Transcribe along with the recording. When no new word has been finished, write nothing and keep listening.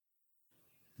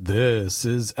This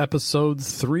is episode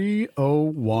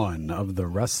 301 of the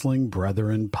Wrestling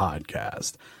Brethren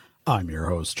podcast. I'm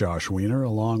your host, Josh Wiener,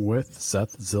 along with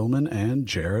Seth Zillman and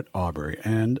Jarrett Aubrey.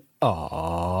 And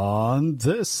on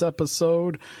this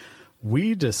episode,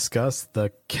 we discuss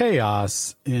the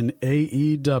chaos in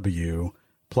AEW.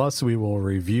 Plus, we will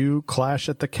review Clash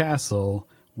at the Castle,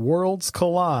 Worlds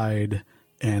Collide,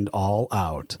 and All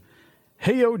Out.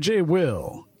 Hey, OJ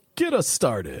Will, get us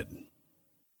started.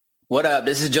 What up?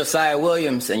 This is Josiah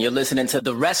Williams, and you're listening to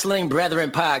the Wrestling Brethren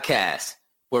podcast,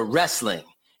 where wrestling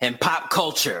and pop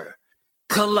culture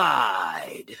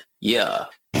collide. Yeah.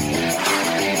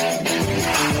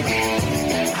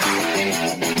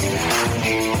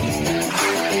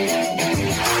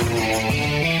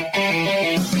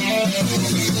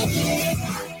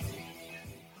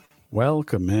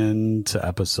 Welcome in to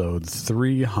episode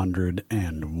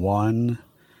 301.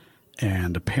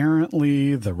 And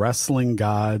apparently the wrestling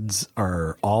gods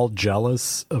are all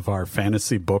jealous of our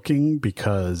fantasy booking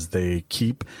because they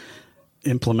keep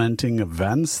implementing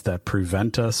events that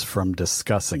prevent us from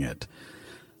discussing it.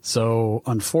 So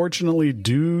unfortunately,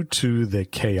 due to the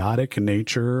chaotic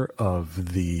nature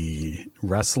of the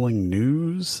wrestling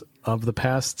news of the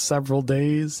past several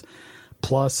days,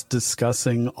 plus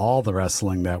discussing all the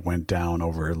wrestling that went down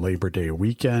over Labor Day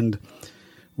weekend,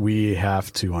 we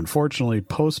have to unfortunately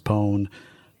postpone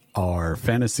our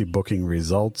fantasy booking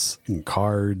results and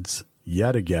cards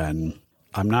yet again.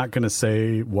 I'm not going to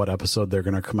say what episode they're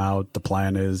going to come out. The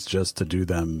plan is just to do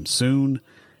them soon.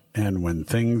 And when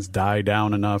things die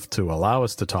down enough to allow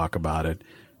us to talk about it,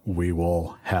 we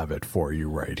will have it for you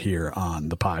right here on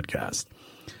the podcast.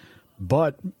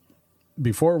 But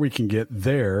before we can get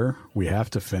there, we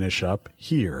have to finish up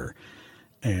here.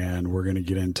 And we're going to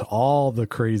get into all the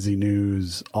crazy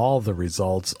news, all the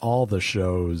results, all the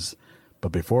shows.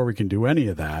 But before we can do any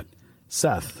of that,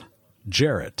 Seth,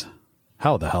 Jarrett,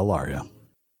 how the hell are you?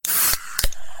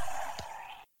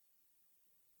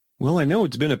 Well, I know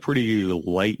it's been a pretty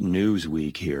light news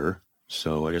week here,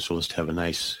 so I guess we'll just have a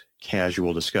nice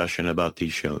casual discussion about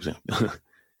these shows.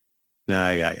 Now,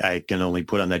 I can only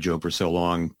put on that joke for so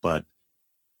long, but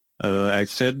I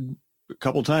said a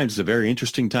couple times, it's a very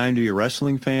interesting time to be a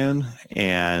wrestling fan,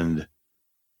 and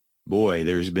boy,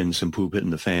 there's been some poop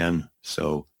hitting the fan.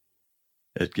 So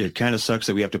it kind of sucks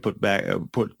that we have to put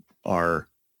our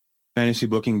fantasy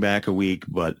booking back a week.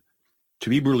 But to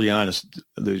be brutally honest,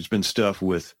 there's been stuff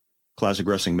with Classic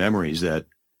Wrestling Memories that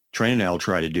Trey and I'll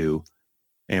try to do,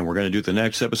 and we're going to do it the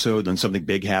next episode. Then something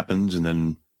big happens, and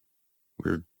then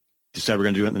we're going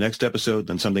to do it in the next episode.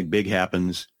 Then something big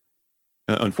happens.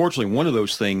 Unfortunately, one of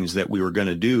those things that we were going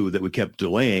to do that we kept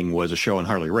delaying was a show on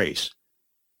Harley Race.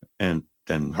 And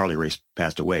then Harley Race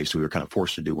passed away, so we were kind of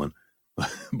forced to do one.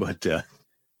 But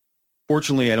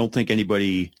fortunately, I don't think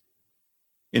anybody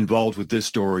involved with this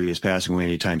story is passing away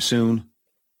anytime soon.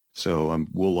 So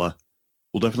we'll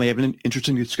definitely have an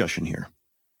interesting discussion here.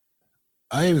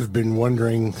 I've been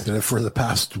wondering that for the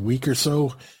past week or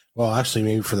so, well, actually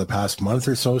maybe for the past month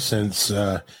or so, since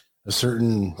a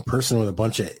certain person with a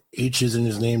bunch of H's in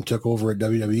his name took over at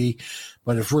WWE.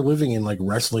 But if we're living in like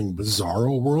wrestling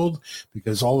bizarro world,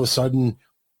 because all of a sudden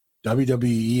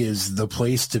WWE is the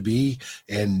place to be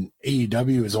and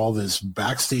AEW is all this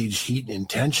backstage heat and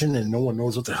tension and no one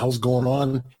knows what the hell's going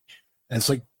on. And it's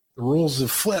like the roles have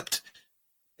flipped.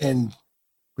 And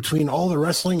between all the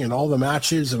wrestling and all the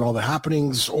matches and all the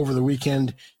happenings over the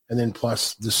weekend, and then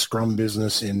plus the scrum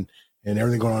business and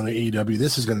everything going on at AEW,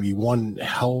 this is going to be one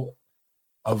hell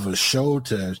of a show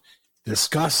to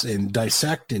discuss and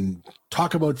dissect and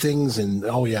talk about things. And,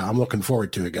 oh, yeah, I'm looking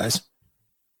forward to it, guys.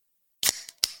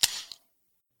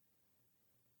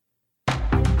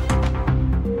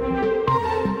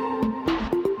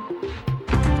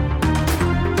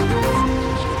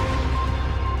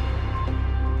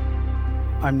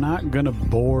 I'm not going to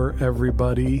bore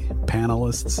everybody,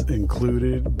 panelists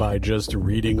included, by just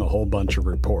reading a whole bunch of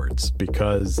reports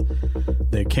because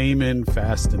they came in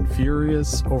fast and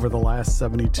furious over the last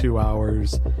 72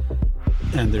 hours,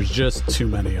 and there's just too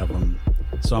many of them.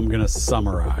 So I'm going to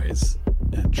summarize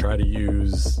and try to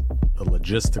use a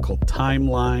logistical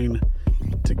timeline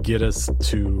to get us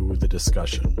to the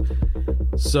discussion.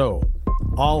 So,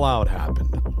 All Out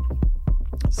happened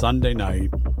Sunday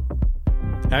night.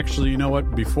 Actually, you know what?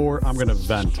 I'm going to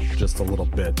vent just a little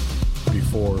bit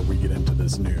before we get into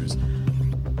this news.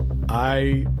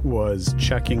 I was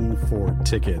checking for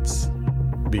tickets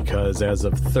because as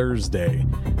of Thursday,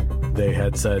 they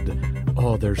had said,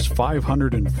 oh, there's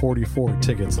 544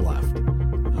 tickets left.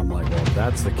 I'm like, well, if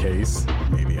that's the case,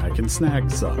 maybe I can snag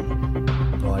some.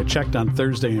 Well, I checked on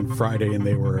Thursday and Friday, and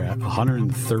they were at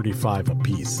 135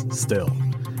 apiece still.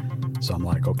 So I'm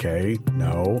like, okay,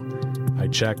 no. I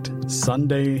checked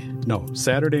Saturday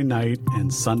night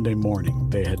and Sunday morning.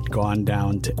 They had gone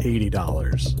down to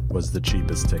 $80 was the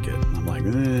cheapest ticket. And I'm like,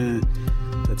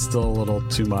 that's still a little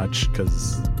too much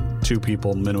because 2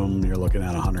 people minimum, you're looking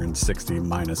at 160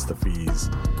 minus the fees.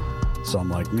 So I'm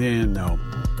like, no.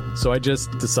 So I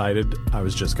just decided I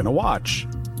was just going to watch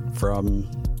from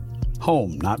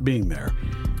home, not being there.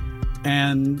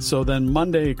 And so then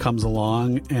Monday comes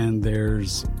along and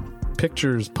there's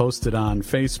pictures posted on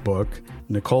Facebook.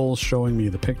 Nicole's showing me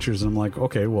the pictures and I'm like,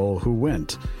 okay, well, who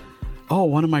went? Oh,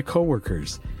 one of my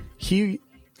coworkers. He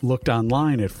looked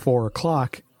online at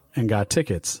 4:00 and got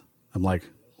tickets. I'm like,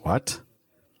 what?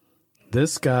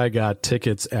 This guy got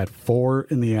tickets at 4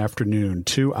 in the afternoon,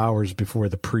 2 hours before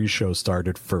the pre-show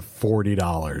started for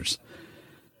 $40.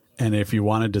 And if you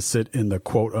wanted to sit in the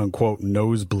quote unquote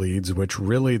nosebleeds, which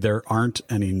really there aren't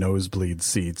any nosebleed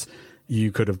seats,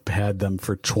 you could have had them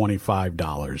for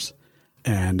 $25.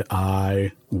 And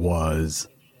I was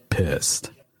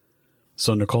pissed.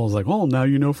 So Nicole's like, well, now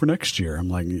you know for next year. I'm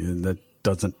like, that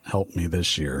doesn't help me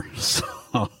this year. So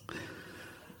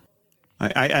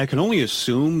I can only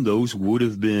assume those would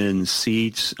have been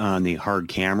seats on the hard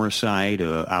camera side,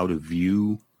 out of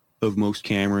view of most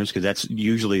cameras, because that's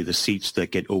usually the seats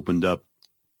that get opened up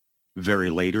very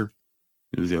later.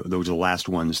 Those are the last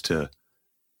ones to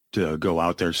go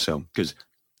out there. So, because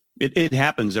it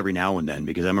happens every now and then,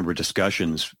 because I remember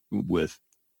discussions with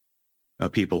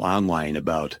people online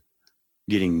about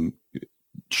getting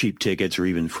cheap tickets or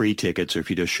even free tickets, or if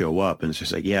you just show up, and it's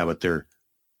just like, yeah, but they're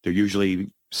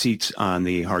usually seats on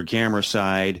the hard camera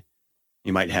side.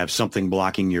 You might have something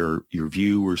blocking your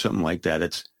view or something like that.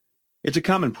 It's a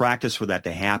common practice for that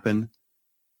to happen.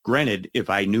 Granted, if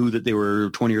I knew that they were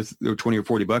 20 or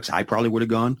 $40, I probably would have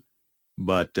gone.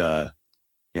 But yeah,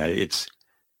 it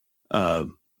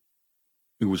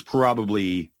was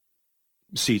probably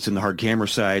seats in the hard camera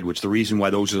side, which the reason why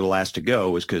those are the last to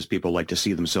go is because people like to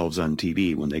see themselves on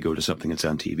TV when they go to something that's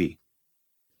on TV.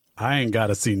 I ain't got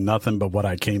to see nothing but what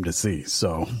I came to see.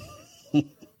 So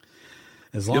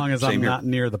as long as I'm not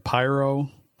near the pyro,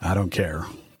 I don't care.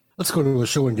 Let's go to a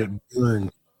show and get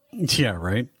burned. Yeah,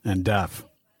 right. And deaf.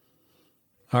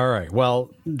 All right.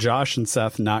 Well, Josh and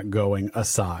Seth not going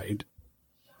aside.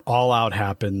 All Out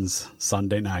happens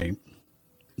Sunday night.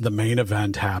 The main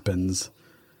event happens.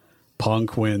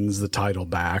 Punk wins the title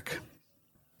back.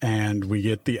 And we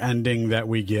get the ending that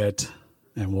we get.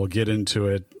 And we'll get into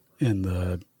it in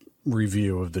the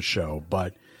review of the show.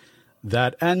 But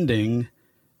that ending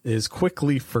is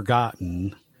quickly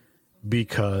forgotten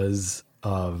because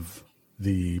of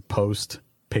the post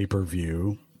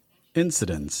pay-per-view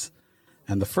incidents.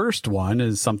 And the first one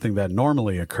is something that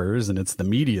normally occurs, and it's the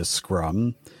media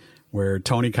scrum, where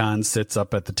Tony Khan sits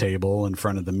up at the table in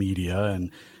front of the media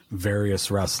and various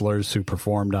wrestlers who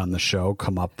performed on the show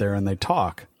come up there and they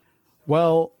talk.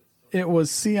 Well, it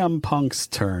was CM Punk's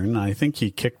turn. I think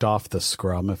he kicked off the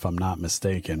scrum, if I'm not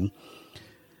mistaken.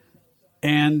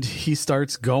 And he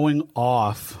starts going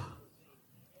off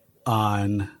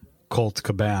on Colt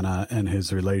Cabana and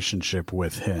his relationship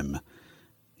with him.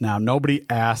 Now, nobody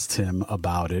asked him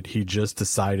about it. He just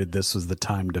decided this was the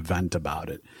time to vent about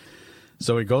it.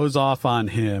 So he goes off on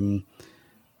him.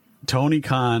 Tony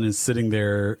Khan is sitting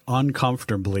there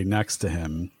uncomfortably next to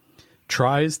him,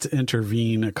 tries to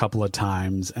intervene a couple of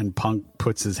times, and Punk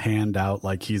puts his hand out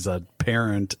like he's a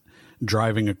parent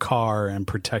driving a car and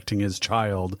protecting his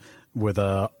child with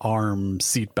a arm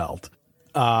seatbelt.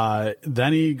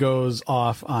 Then he goes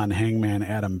off on Hangman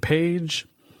Adam Page,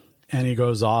 and he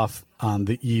goes off on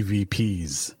the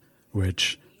EVPs,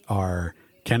 which are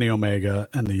Kenny Omega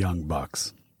and the Young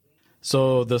Bucks.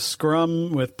 So the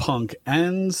scrum with Punk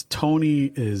ends.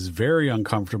 Tony is very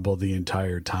uncomfortable the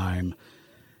entire time.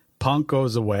 Punk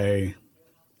goes away.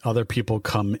 Other people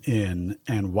come in.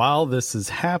 And while this is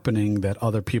happening, that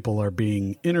other people are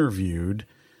being interviewed,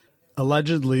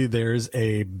 allegedly there's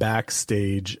a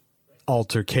backstage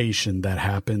altercation that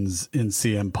happens in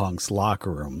CM Punk's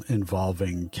locker room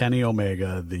involving Kenny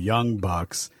Omega, the Young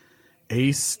Bucks,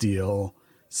 Ace Steel,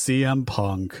 CM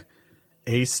Punk,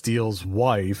 Ace Steel's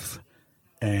wife,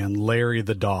 and Larry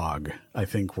the dog. I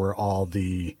think were all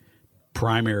the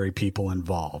primary people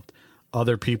involved.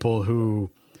 Other people who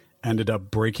ended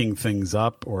up breaking things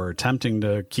up or attempting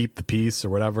to keep the peace or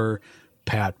whatever: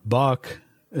 Pat Buck,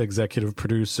 executive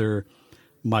producer;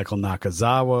 Michael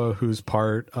Nakazawa, who's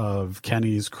part of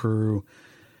Kenny's crew;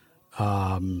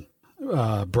 Brandon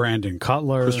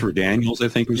Cutler, Christopher Daniels, I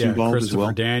think, was involved as well.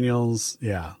 Christopher Daniels,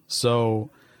 yeah.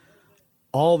 So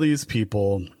all these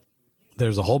people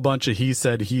there's a whole bunch of he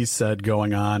said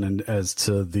going on, and as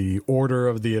to the order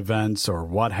of the events or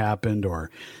what happened, or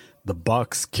the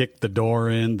Bucks kicked the door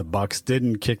in, the Bucks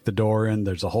didn't kick the door in.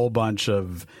 There's a whole bunch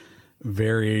of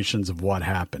variations of what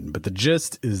happened. But the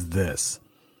gist is this.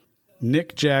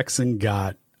 Nick Jackson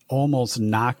got almost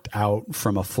knocked out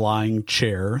from a flying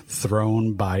chair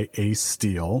thrown by Ace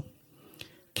Steel.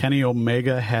 Kenny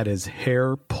Omega had his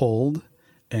hair pulled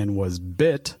and was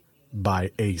bit by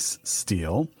Ace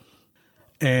Steel.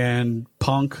 And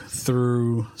Punk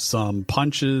threw some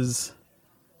punches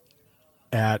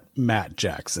at Matt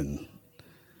Jackson.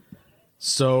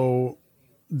 So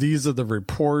these are the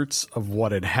reports of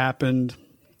what had happened,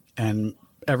 and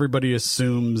everybody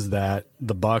assumes that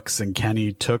the Bucks and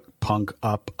Kenny took Punk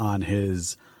up on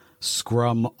his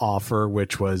scrum offer,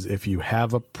 which was, if you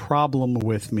have a problem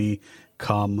with me,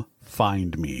 come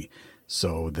find me.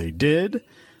 So they did,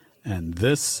 and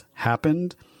this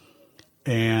happened.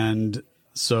 And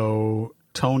so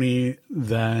Tony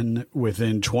then,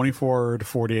 within 24 to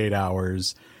 48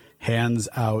 hours, hands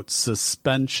out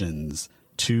suspensions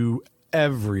to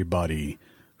everybody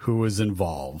who was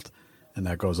involved. And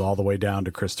that goes all the way down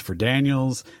to Christopher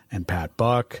Daniels and Pat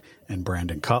Buck and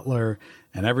Brandon Cutler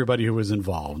and everybody who was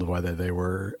involved, whether they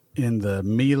were in the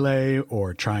melee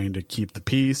or trying to keep the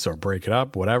peace or break it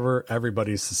up, whatever,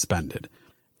 everybody's suspended.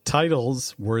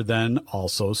 Titles were then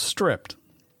also stripped.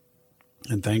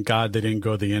 And thank God they didn't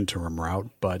go the interim route,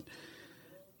 but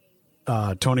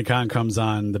Tony Khan comes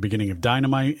on the beginning of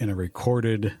Dynamite in a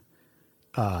recorded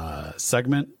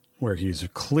segment where he's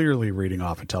clearly reading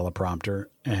off a teleprompter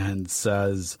and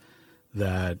says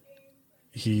that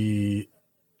he's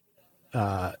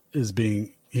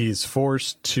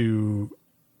forced to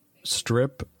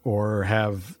strip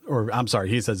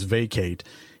he says vacate.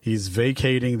 He's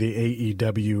vacating the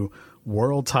AEW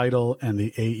World title and the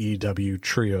AEW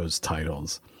Trios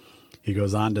titles. He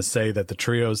goes on to say that the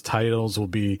Trios titles will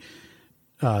be,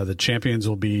 the champions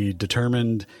will be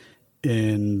determined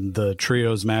in the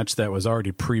Trios match that was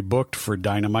already pre-booked for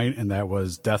Dynamite, and that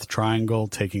was Death Triangle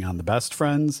taking on the Best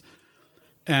Friends.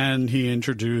 And he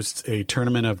introduced a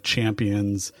tournament of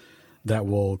champions that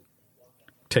will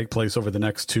take place over the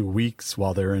next 2 weeks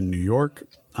while they're in New York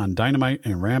on Dynamite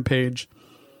and Rampage,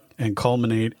 and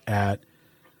culminate at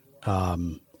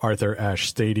Arthur Ashe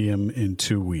Stadium in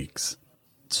 2 weeks.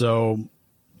 So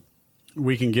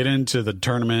we can get into the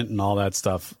tournament and all that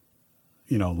stuff,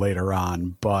 later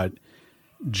on, but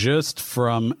just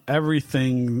from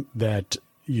everything that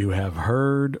you have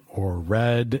heard or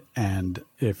read, and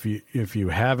if you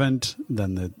haven't,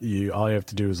 then all you have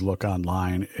to do is look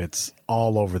online. It's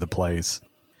all over the place.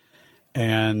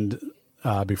 And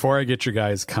before I get your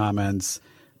guys' comments,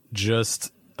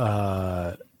 just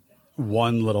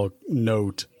one little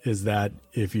note is that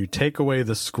if you take away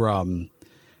the scrum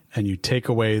and you take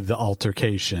away the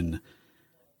altercation,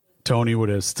 Tony would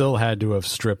have still had to have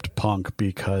stripped Punk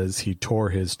because he tore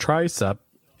his tricep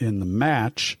in the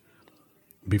match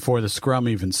before the scrum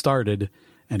even started,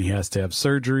 and he has to have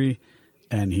surgery,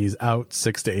 and he's out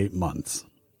 6 to 8 months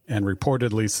and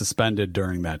reportedly suspended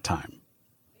during that time,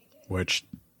 which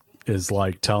is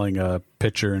like telling a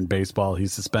pitcher in baseball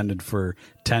he's suspended for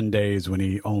 10 days when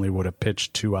he only would have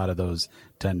pitched 2 out of those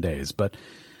 10 days. But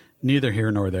neither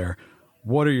here nor there.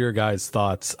 What are your guys'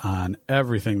 thoughts on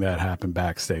everything that happened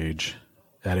backstage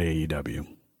at AEW?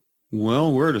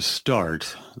 Well, where to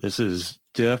start? This is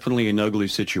definitely an ugly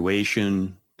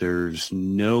situation. There's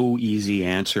no easy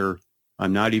answer.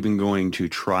 I'm not even going to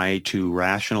try to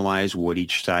rationalize what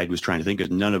each side was trying to think,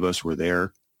 because none of us were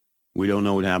there. We don't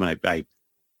know what happened. I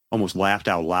almost laughed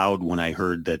out loud when I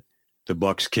heard that the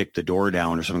Bucks kicked the door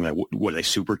down or something like, what, they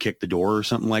super kicked the door or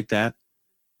something like that?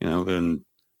 And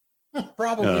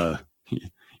probably.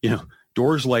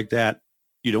 Doors like that,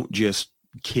 you don't just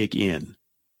kick in.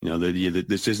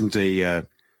 This isn't a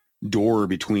door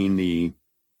between the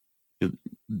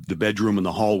bedroom and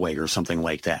the hallway or something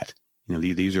like that.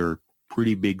 These are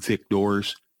pretty big, thick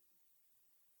doors.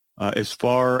 As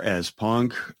far as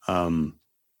Punk,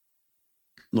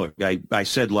 look, I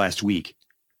said last week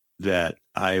that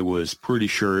I was pretty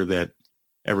sure that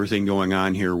everything going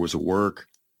on here was a work,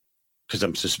 because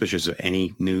I'm suspicious of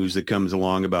any news that comes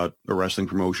along about a wrestling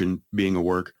promotion being a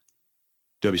work.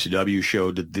 WCW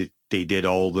showed that they did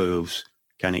all those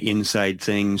kind of inside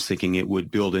things thinking it would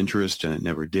build interest, and it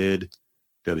never did.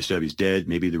 WCW's dead.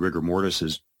 Maybe the rigor mortis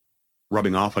is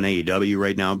rubbing off on AEW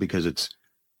right now, because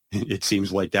it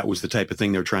seems like that was the type of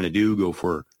thing they're trying to do, go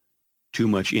for too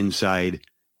much inside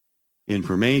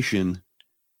information.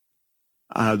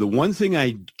 The one thing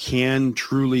I can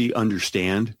truly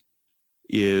understand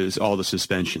is all the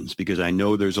suspensions, because I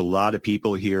know there's a lot of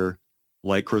people here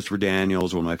like Christopher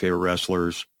Daniels, one of my favorite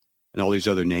wrestlers, and all these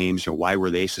other names, why were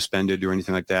they suspended or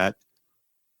anything like that?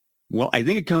 Well, I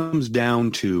think it comes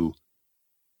down to,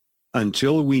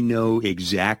 until we know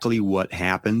exactly what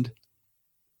happened,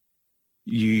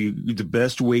 the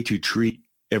best way to treat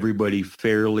everybody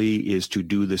fairly is to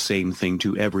do the same thing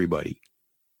to everybody,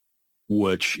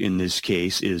 which in this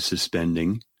case is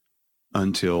suspending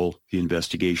until the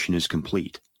investigation is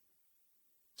complete.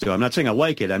 So I'm not saying I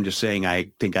like it. I'm just saying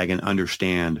I think I can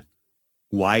understand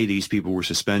why these people were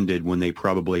suspended when they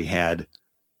probably had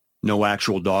no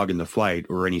actual dog in the fight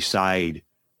or any side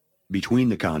between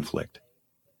the conflict.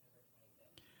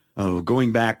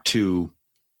 Going back to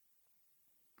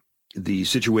the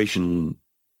situation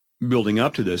building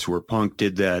up to this, where Punk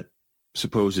did that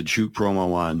supposed shoot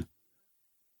promo on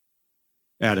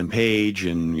Adam Page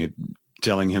and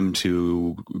telling him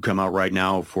to come out right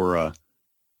now for a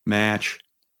match.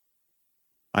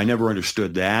 I never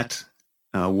understood that.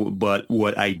 But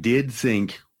what I did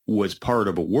think was part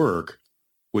of a work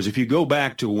was, if you go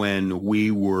back to when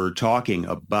we were talking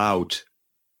about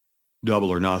Double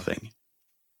or Nothing,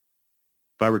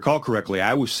 if I recall correctly,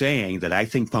 I was saying that I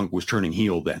think Punk was turning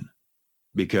heel then,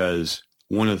 because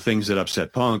one of the things that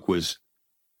upset Punk was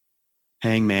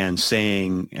Hangman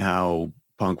saying how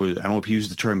Punk was, I don't know if he used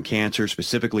the term cancer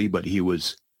specifically, but he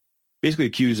was basically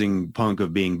accusing Punk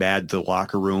of being bad to the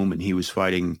locker room, and he was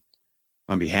fighting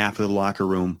on behalf of the locker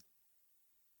room.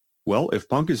 Well, if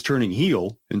Punk is turning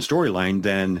heel in storyline,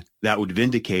 then that would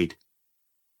vindicate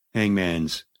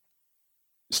Hangman's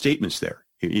statements there.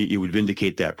 It would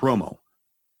vindicate that promo.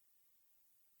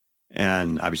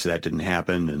 And obviously that didn't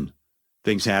happen, and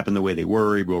things happened the way they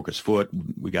were. He broke his foot.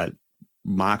 We got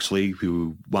Moxley,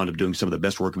 who wound up doing some of the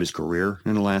best work of his career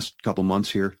in the last couple months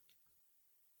here.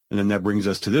 And then that brings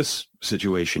us to this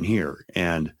situation here.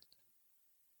 And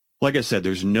like I said,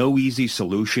 there's no easy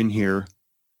solution here.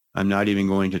 I'm not even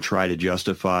going to try to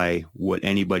justify what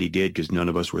anybody did, because none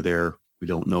of us were there. We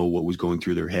don't know what was going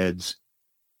through their heads.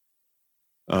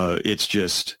 It's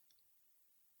just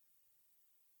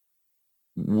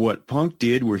what Punk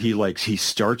did, where he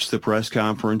starts the press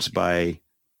conference by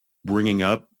bringing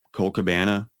up Colt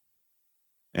Cabana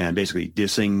and basically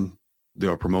dissing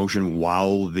the promotion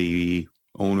while the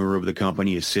owner of the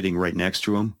company is sitting right next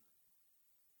to him.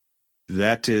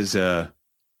 That is not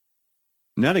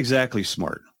exactly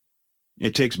smart.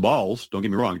 It takes balls. Don't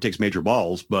get me wrong. It takes major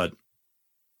balls, but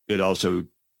it also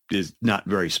is not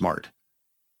very smart.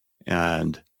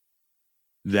 And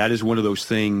that is one of those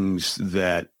things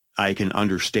that I can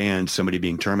understand somebody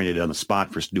being terminated on the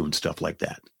spot for doing stuff like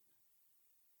that.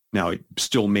 Now, it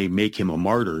still may make him a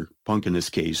martyr, Punk in this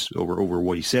case, over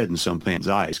what he said in some fans'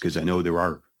 eyes, because I know there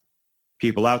are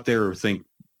people out there who think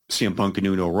CM Punk can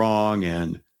do no wrong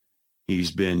and he's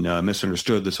been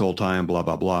misunderstood this whole time, blah,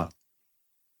 blah, blah.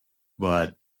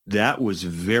 But that was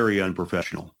very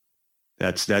unprofessional.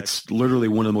 That's literally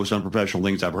one of the most unprofessional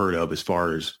things I've heard of as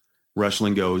far as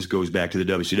wrestling goes back to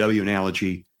the WCW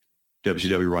analogy,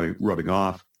 WCW rubbing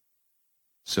off.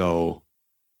 So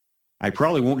I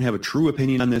probably won't have a true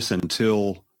opinion on this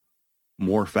until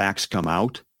more facts come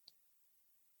out,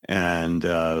 and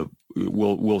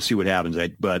we'll see what happens.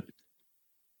 But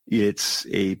it's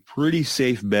a pretty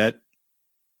safe bet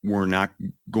we're not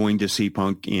going to see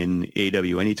Punk in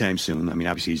AEW anytime soon. I mean,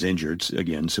 obviously he's injured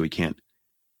again, so he can't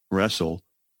wrestle.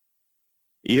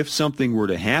 If something were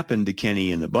to happen to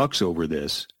Kenny and the Bucks over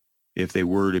this, if they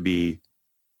were to be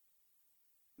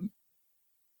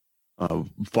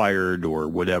fired or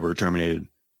whatever, terminated,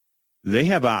 they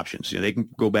have options. They can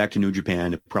go back to New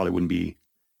Japan. It probably wouldn't be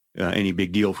any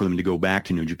big deal for them to go back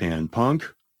to New Japan.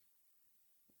 Punk,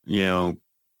 he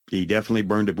definitely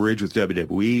burned a bridge with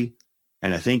WWE,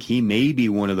 and I think he may be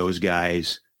one of those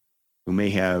guys who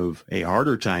may have a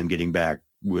harder time getting back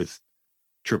with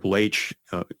Triple H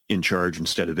in charge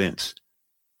instead of Vince.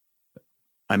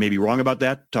 I may be wrong about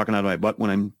that, talking out of my butt when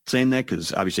I'm saying that,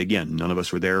 because obviously, again, none of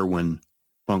us were there when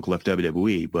Punk left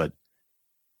WWE, but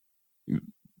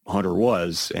Hunter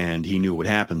was, and he knew what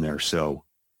happened there. So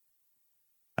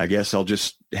I guess I'll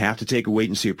just have to take a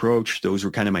wait-and-see approach. Those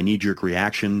were kind of my knee-jerk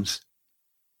reactions.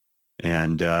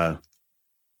 And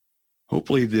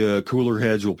hopefully the cooler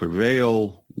heads will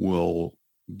prevail. We'll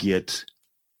get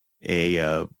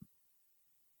a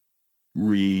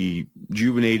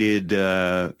rejuvenated,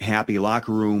 happy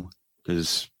locker room,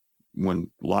 because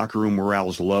when locker room morale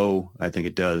is low, I think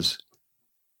it does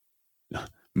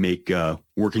make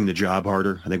working the job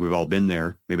harder. I think we've all been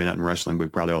there. Maybe not in wrestling, but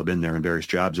we've probably all been there in various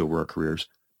jobs over our careers.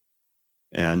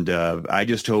 And I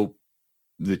just hope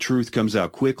the truth comes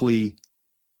out quickly,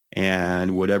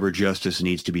 and whatever justice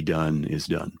needs to be done is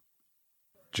done.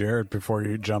 Jared, before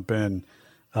you jump in,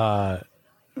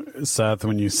 Seth,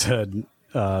 when you said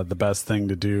the best thing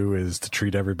to do is to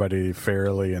treat everybody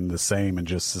fairly and the same and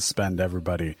just suspend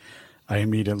everybody, I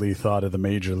immediately thought of the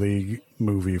Major League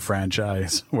movie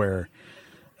franchise where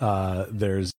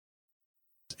there's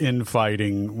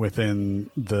infighting within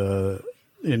the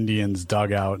Indians'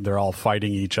 dugout. They're all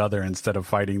fighting each other instead of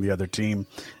fighting the other team.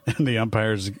 And the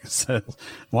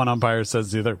one umpire says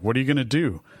to the other, "What are you going to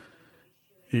do?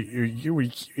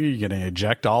 You going to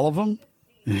eject all of them?"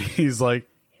 And he's like,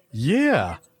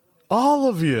 "Yeah, all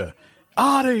of you,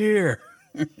 out of here."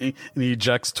 And he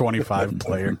ejects 25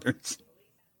 players.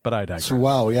 But I digress. So,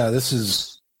 wow, yeah, this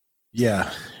is,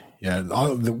 yeah.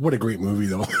 What a great movie,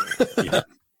 though. Yeah.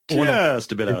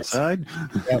 Just a bit outside.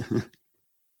 Yeah.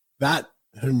 That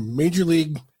Major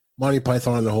League, Monty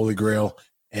Python and the Holy Grail,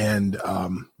 and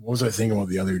what was I thinking about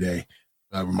the other day?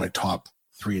 My top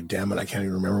 3. Damn it, I can't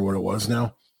even remember what it was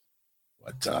now.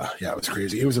 But yeah, it was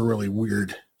crazy. It was a really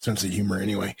weird sense of humor,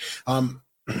 anyway. And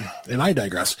I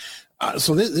digress.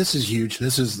 So this is huge.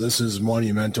 This is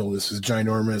monumental. This is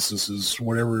ginormous. This is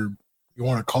whatever you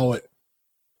want to call it.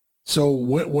 So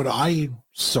what I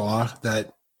saw,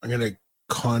 that I'm going to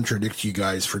contradict you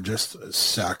guys for just a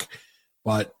sec,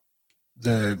 but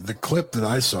the clip that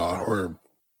I saw, or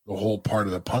the whole part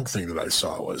of the Punk thing that I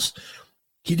saw, was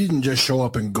he didn't just show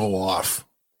up and go off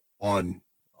on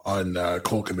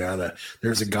Cole Cabana.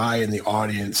 There's a guy in the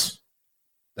audience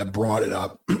that brought it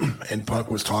up, and Punk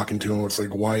was talking to him. It's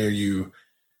like, why are you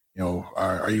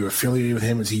affiliated with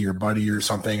him? Is he your buddy or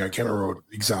something? I can't remember what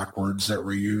exact words that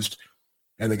were used.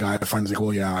 And the guy finds like,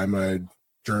 well, yeah, I'm a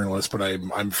journalist, but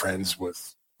I'm friends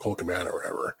with Cole Cabana or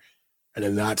whatever. And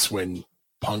then that's when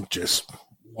Punk just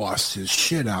lost his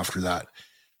shit after that.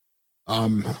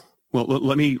 Well,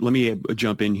 let me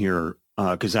jump in here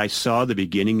because I saw the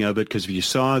beginning of it. Because if you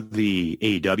saw the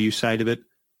AEW side of it,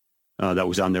 that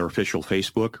was on their official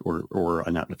Facebook or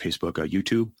not Facebook,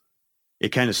 YouTube. It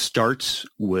kind of starts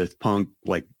with Punk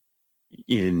like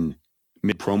in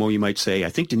mid promo, you might say. I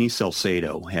think Denise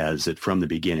Salcedo has it from the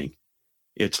beginning.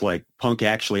 It's like Punk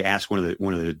actually asked one of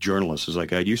the journalists, is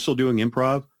like, "Are you still doing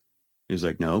improv?" He's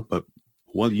like, "No, but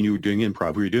what you were doing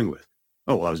improv? Who are you doing it with?"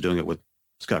 "Oh, well, I was doing it with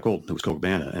Scott Colton. It was Cole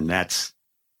Cabana." And it's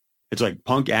like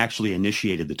Punk actually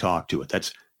initiated the talk to it.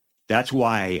 That's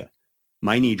why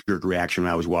my knee-jerk reaction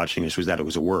when I was watching this was that it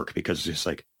was a work, because it's just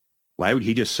like, why would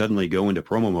he just suddenly go into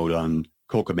promo mode on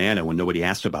Cole Cabana when nobody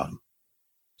asked about him?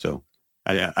 So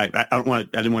I didn't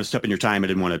want to step in your time. I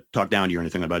didn't want to talk down to you or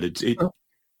anything about it.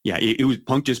 It was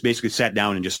Punk just basically sat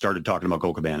down and just started talking about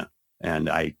Cole Cabana, and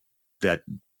that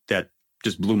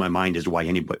just blew my mind as to why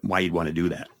you'd want to do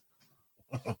that.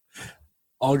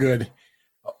 All good,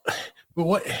 but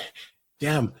what?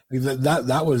 Damn,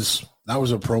 that was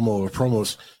a promo of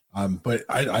promos. But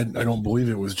I don't believe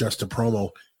it was just a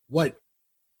promo. What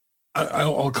I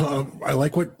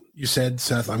like what you said,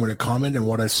 Seth. I'm going to comment on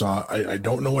what I saw. I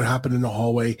don't know what happened in the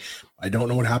hallway. I don't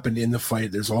know what happened in the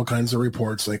fight. There's all kinds of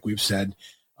reports, like we've said.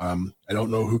 I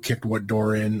don't know who kicked what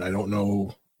door in. I don't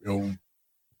know,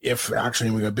 if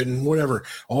actually we got bitten, whatever.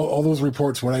 All those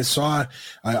reports. What I saw,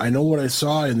 I know what I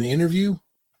saw in the interview,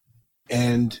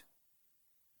 and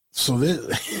so this,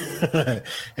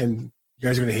 and you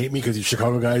guys are going to hate me because you're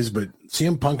Chicago guys, but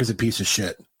CM Punk is a piece of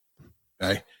shit.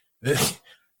 Okay.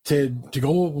 To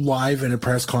go live in a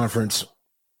press conference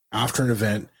after an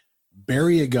event,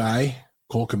 bury a guy,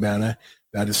 Cole Cabana,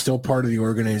 that is still part of the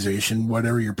organization,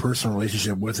 whatever your personal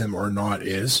relationship with him or not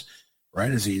is,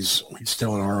 right? As he's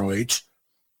still in ROH,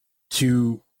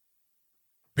 to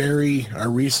bury a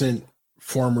recent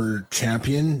former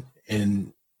champion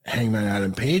in Hangman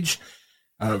Adam Page.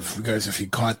 Guys, if you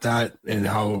caught that and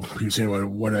how he was saying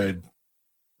what a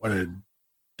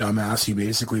dumbass he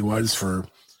basically was for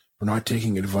not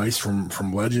taking advice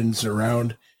from legends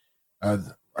around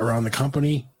the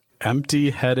company.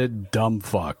 Empty-headed dumb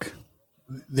fuck.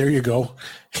 There you go.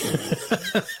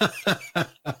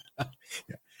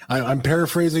 I'm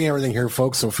paraphrasing everything here,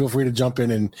 folks, so feel free to jump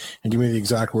in and give me the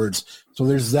exact words. So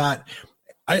there's that.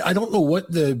 I don't know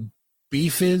what the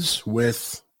beef is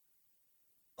with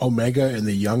Omega and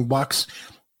the Young Bucks,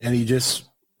 and he just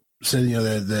said,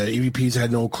 the EVPs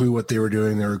had no clue what they were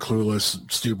doing. They were clueless,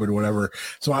 stupid, whatever.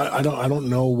 So I don't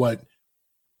know what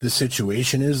the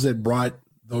situation is that brought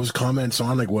those comments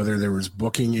on, like whether there was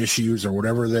booking issues or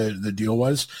whatever the deal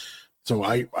was. So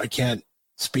I can't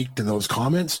speak to those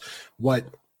comments. What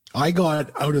I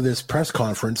got out of this press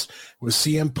conference was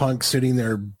CM Punk sitting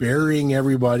there burying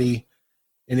everybody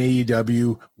in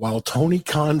AEW while Tony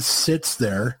Khan sits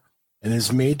there and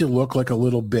is made to look like a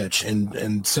little bitch.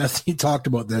 And Seth, he talked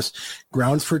about this,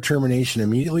 grounds for termination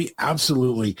immediately.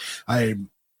 Absolutely. I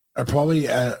probably,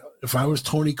 if I was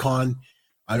Tony Khan,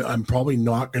 I'm probably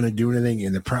not going to do anything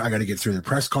in the I got to get through the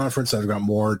press conference. I've got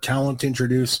more talent to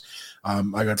introduce.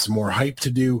 I got some more hype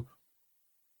to do.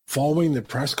 Following the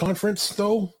press conference,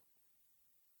 though,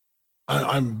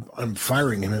 I'm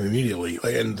firing him immediately,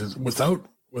 and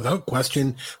without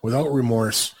question, without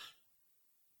remorse.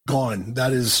 Gone.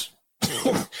 That is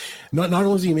not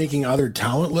only is he making other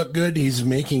talent look good, he's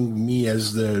making me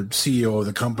as the CEO of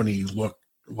the company look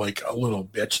like a little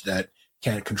bitch that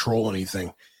can't control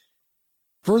anything.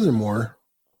 Furthermore,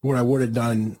 what I would have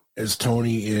done as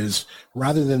Tony is,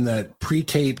 rather than that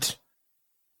pre-taped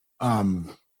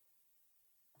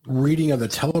reading of the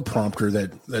teleprompter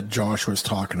that Josh was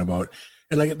talking about,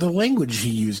 and like the language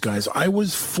he used, guys, I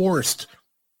was forced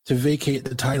to vacate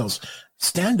the titles.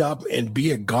 Stand up and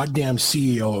be a goddamn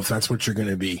CEO if that's what you're going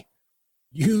to be.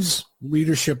 Use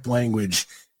leadership language.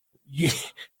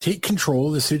 Take control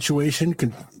of the situation.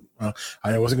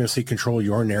 I wasn't going to say control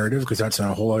your narrative because that's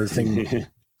a whole other thing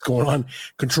going on.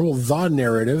 Control the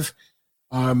narrative,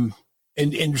 and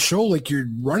show like you're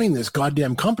running this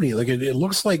goddamn company. Like it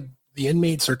looks like the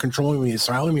inmates are controlling the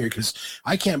asylum here, because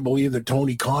I can't believe that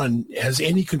Tony Khan has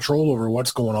any control over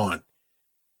what's going on.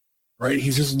 Right?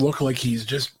 He's just looked like he's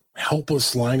just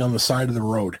helpless lying on the side of the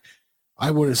road. I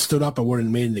would have stood up. I would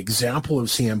have made an example of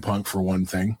CM Punk for one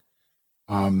thing.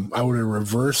 I would have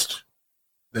reversed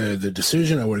the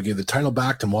decision. I would have given the title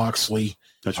back to Moxley.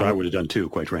 That's what I would have done too,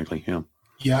 quite frankly. Yeah.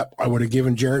 Yeah. I would have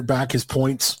given Jarrett back his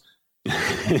points.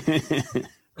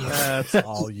 That's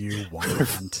all you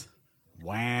want.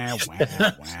 Wah, wah,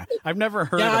 wah. I've never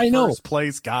heard a first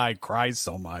place guy cry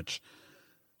so much.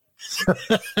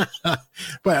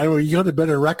 But I mean, you got a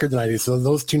better record than I do, so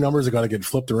those two numbers are going to get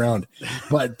flipped around.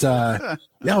 But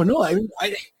no, I mean,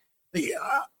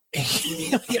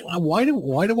 why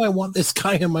do I want this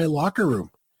guy in my locker room?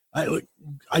 I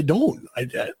don't.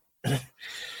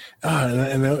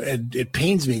 And it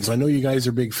pains me because I know you guys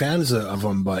are big fans of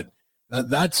him, but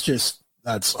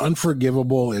that's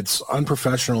unforgivable. It's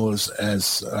unprofessional,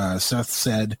 as Seth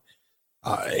said.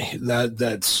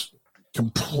 That's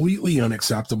completely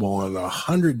unacceptable on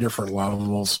 100 different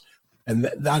levels, and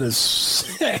that is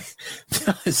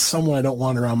someone I don't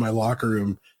want around my locker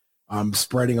room,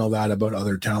 spreading all that about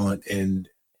other talent. And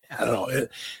I don't know,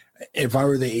 if I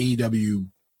were the AEW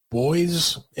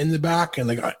boys in the back, and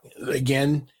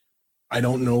again, I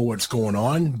don't know what's going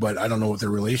on, but I don't know what their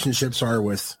relationships are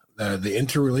with the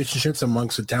interrelationships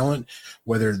amongst the talent,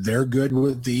 whether they're good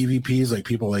with the EVPs, like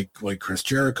people like Chris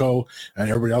Jericho and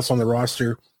everybody else on the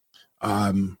roster.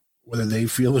 Whether they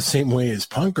feel the same way as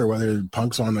Punk, or whether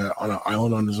Punk's on an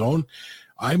island on his own.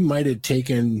 I might have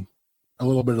taken a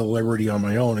little bit of liberty on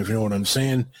my own, if you know what I'm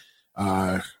saying,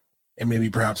 and maybe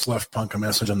perhaps left Punk a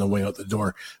message on the way out the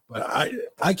door. But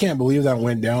I can't believe that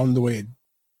went down the way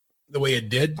it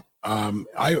did.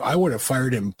 I would have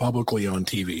fired him publicly on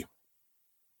TV.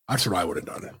 That's what I would have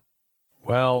done.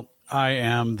 Well, I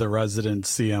am the resident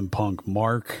CM Punk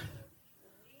mark,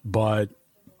 but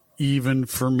even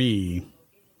for me,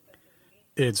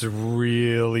 it's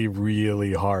really,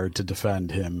 really hard to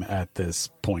defend him at this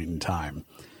point in time.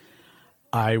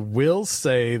 I will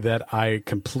say that I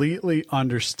completely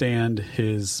understand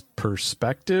his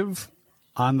perspective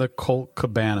on the Colt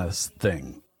Cabana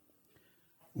thing.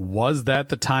 Was that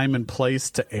the time and place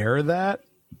to air that?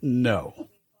 No.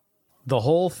 The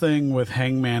whole thing with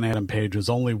Hangman Adam Page was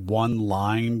only one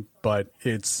line, but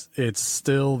it's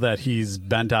still that he's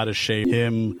bent out of shape.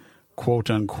 Him,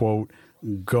 quote unquote,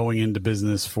 going into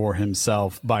business for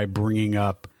himself by bringing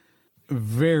up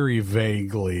very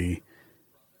vaguely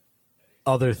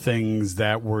other things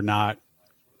that were not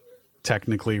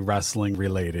technically wrestling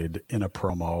related in a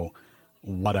promo,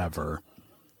 whatever.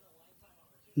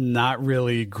 Not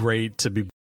really great to be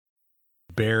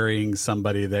burying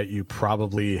somebody that you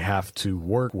probably have to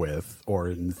work with, or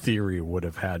in theory would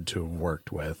have had to have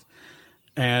worked with.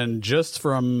 And just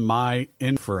from my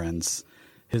inference,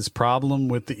 his problem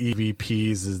with the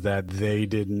EVPs is that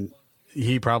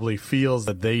he probably feels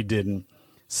that they didn't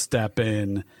step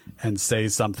in and say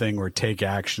something or take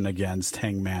action against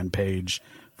Hangman Page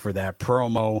for that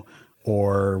promo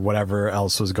or whatever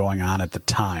else was going on at the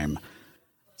time.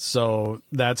 So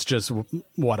that's just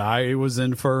what I was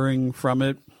inferring from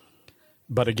it.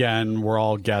 But again, we're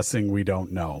all guessing, we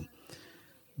don't know.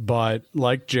 But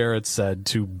like Jarrett said,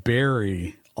 to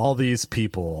bury all these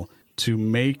people, to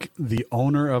make the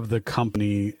owner of the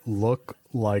company look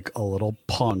like a little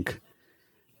punk,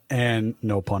 and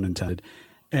no pun intended,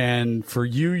 and for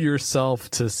you yourself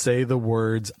to say the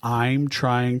words, "I'm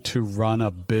trying to run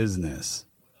a business."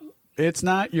 It's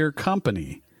not your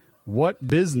company. What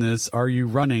business are you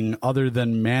running other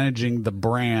than managing the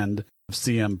brand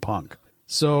CM Punk.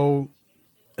 So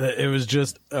it was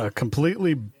just a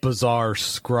completely bizarre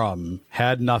scrum.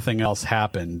 Had nothing else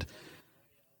happened,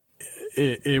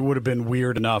 it would have been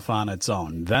weird enough on its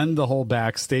own. Then the whole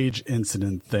backstage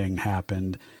incident thing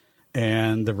happened,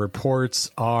 and the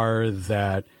reports are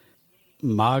that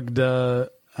Magda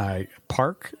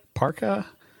Parka,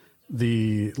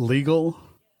 the legal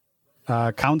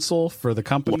counsel for the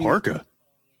company. Parka?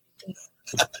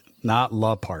 Not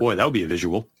La Parka. Boy, that would be a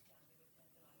visual.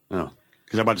 Oh,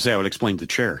 because I'm about to say I would explain the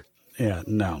chair. Yeah,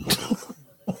 no.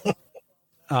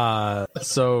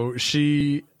 So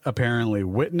she apparently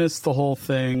witnessed the whole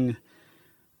thing.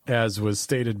 As was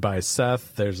stated by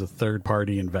Seth, there's a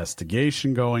third-party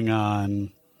investigation going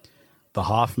on. The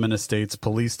Hoffman Estates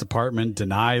Police Department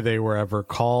deny they were ever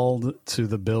called to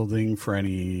the building for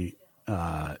any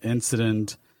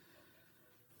incident.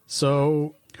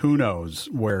 So who knows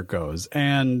where it goes.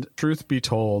 And truth be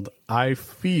told, I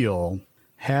feel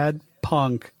had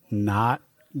Punk not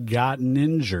gotten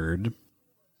injured,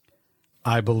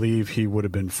 I believe he would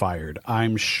have been fired.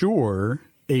 I'm sure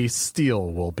Ace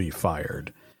Steel will be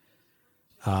fired.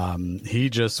 He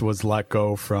just was let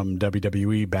go from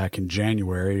WWE back in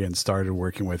January and started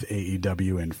working with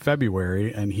AEW in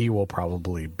February, and he will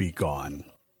probably be gone.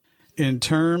 In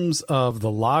terms of the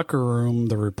locker room,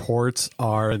 the reports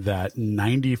are that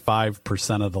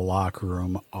 95% of the locker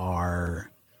room are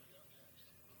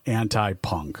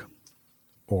anti-Punk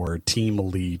or Team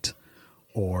Elite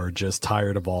or just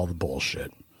tired of all the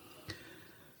bullshit.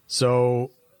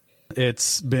 So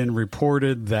it's been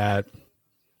reported that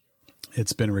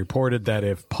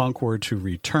if Punk were to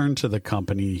return to the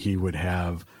company, he would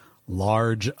have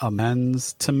large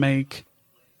amends to make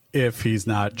if he's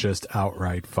not just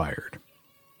outright fired.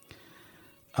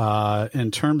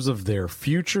 In terms of their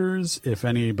futures, if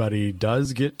anybody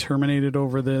does get terminated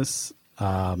over this,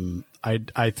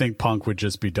 I think Punk would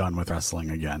just be done with wrestling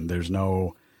again. There's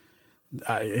no...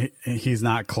 he's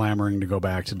not clamoring to go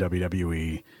back to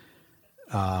WWE.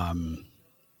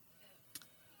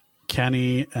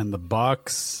 Kenny and the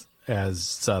Bucks, as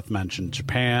Seth mentioned,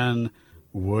 Japan.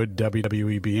 Would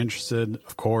WWE be interested?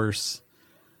 Of course.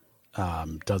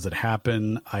 Does it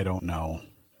happen? I don't know.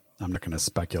 I'm not going to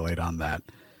speculate on that.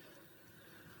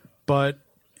 But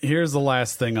here's the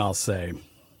last thing I'll say.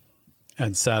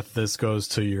 And Seth, this goes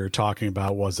to your talking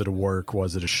about, was it a work,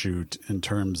 was it a shoot, in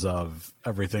terms of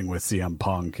everything with CM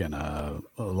Punk and a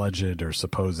alleged or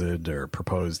supposed or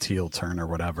proposed heel turn or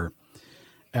whatever.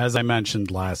 As I mentioned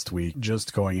last week,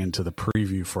 just going into the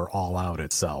preview for All Out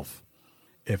itself,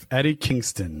 if Eddie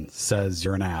Kingston says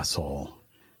you're an asshole,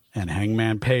 and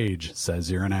Hangman Page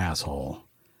says you're an asshole,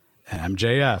 and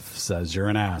MJF says you're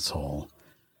an asshole,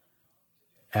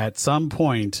 at some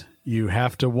point you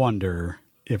have to wonder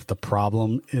if the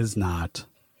problem is not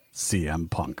CM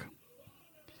Punk.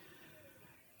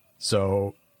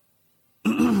 So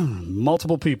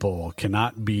multiple people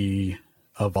cannot be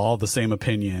of all the same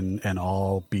opinion and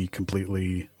all be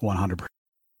completely 100%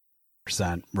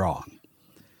 wrong.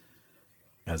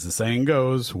 As the saying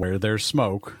goes, where there's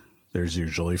smoke, there's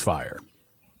usually fire.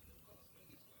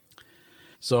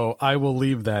 So I will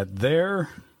leave that there.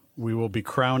 We will be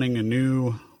crowning a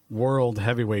new World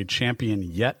Heavyweight Champion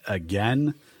yet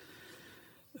again.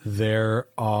 There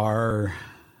are,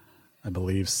 I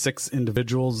believe, 6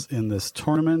 individuals in this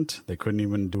tournament. They couldn't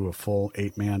even do a full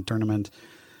 8-man tournament.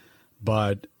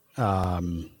 But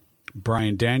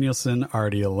Bryan Danielson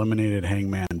already eliminated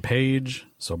Hangman Page.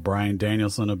 So Bryan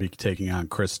Danielson will be taking on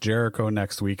Chris Jericho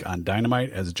next week on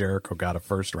Dynamite, as Jericho got a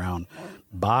first-round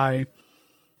bye.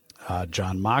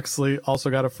 Jon Moxley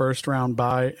also got a first-round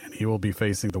bye, and he will be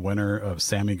facing the winner of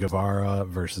Sammy Guevara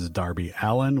versus Darby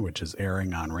Allin, which is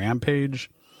airing on Rampage.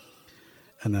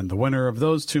 And then the winner of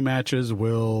those 2 matches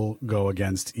will go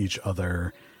against each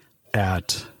other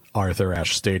at Arthur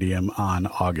Ashe Stadium on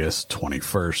August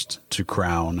 21st to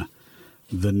crown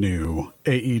the new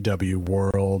AEW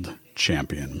World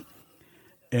Champion.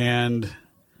 And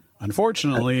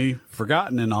unfortunately,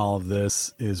 forgotten in all of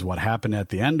this is what happened at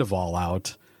the end of All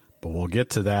Out, but we'll get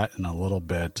to that in a little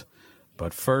bit.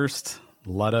 But first,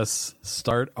 let us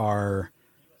start our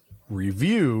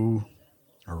review,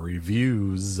 or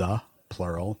reviews,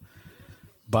 plural,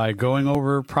 by going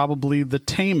over probably the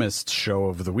tamest show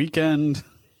of the weekend,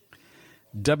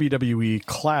 WWE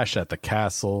Clash at the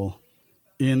Castle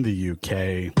in the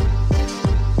UK.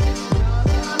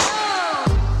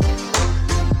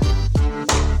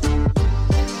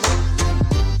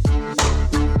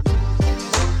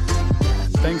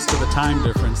 Thanks to the time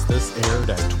difference, this aired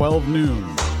at 12 noon.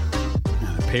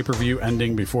 And a pay-per-view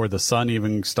ending before the sun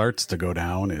even starts to go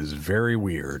down is very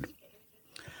weird.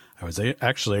 I was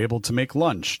actually able to make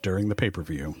lunch during the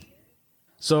pay-per-view.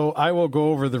 So I will go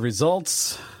over the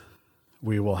results.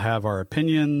 We will have our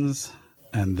opinions,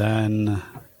 and then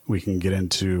we can get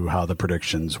into how the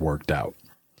predictions worked out.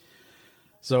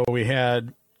 So we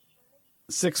had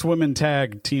 6 women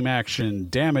tag team action.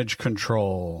 Damage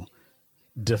Control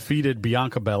defeated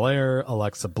Bianca Belair,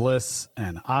 Alexa Bliss,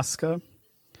 and Asuka.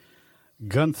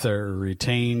 Gunther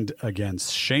retained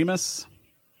against Sheamus.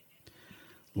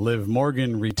 Liv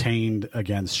Morgan retained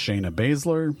against Shayna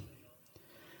Baszler.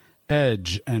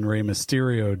 Edge and Rey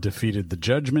Mysterio defeated the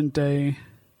Judgment Day.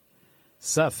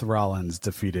 Seth Rollins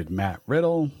defeated Matt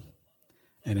Riddle.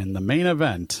 And in the main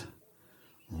event,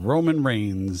 Roman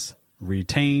Reigns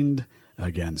retained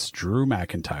against Drew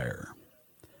McIntyre.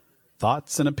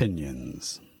 Thoughts and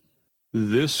opinions?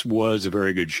 This was a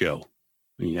very good show.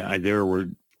 Yeah, there were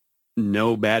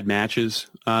no bad matches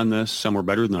on this. Some were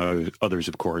better than others,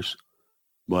 of course.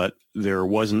 But there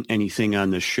wasn't anything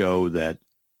on this show that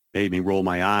made me roll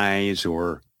my eyes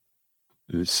or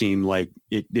it seemed like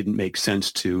it didn't make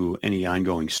sense to any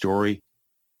ongoing story.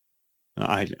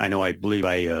 I believe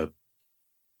I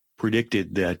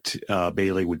predicted that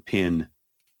Bayley would pin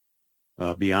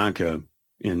Bianca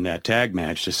in that tag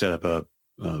match to set up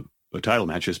a title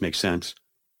match. Just makes sense.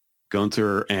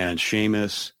 Gunther and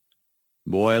Sheamus.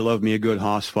 Boy, I love me a good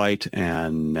hoss fight,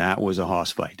 and that was a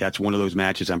hoss fight. That's one of those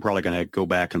matches I'm probably going to go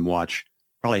back and watch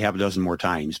probably half a dozen more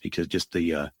times because just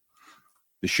the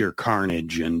sheer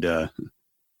carnage and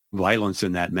violence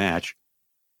in that match.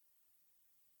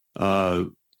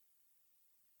 As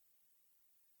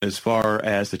far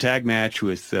as the tag match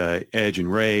with Edge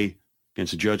and Rey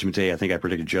against the Judgment Day, I think I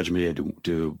predicted Judgment Day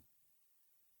to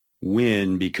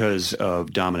win because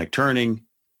of Dominic turning,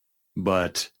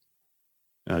 but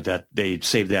that they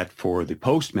saved that for the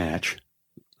post match,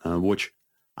 which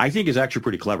I think is actually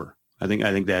pretty clever. I think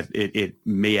that it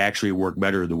may actually work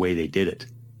better the way they did it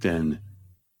than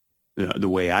the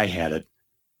way I had it,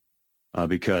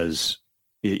 because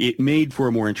it made for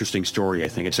a more interesting story. I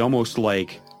think it's almost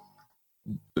like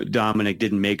Dominic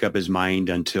didn't make up his mind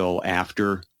until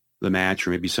after the match,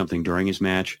 or maybe something during his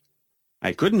match.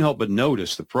 I couldn't help but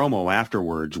notice the promo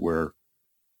afterwards where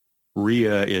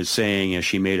Rhea is saying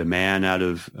she made a man out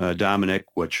of Dominic,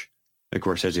 which, of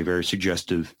course, has a very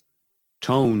suggestive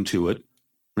tone to it.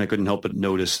 And I couldn't help but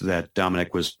notice that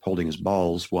Dominic was holding his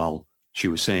balls while she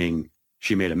was saying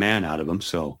she made a man out of him.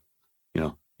 So,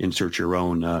 insert your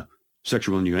own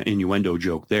sexual innuendo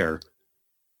joke there.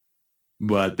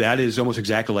 But that is almost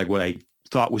exactly like what I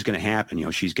thought was going to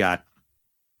happen. She's got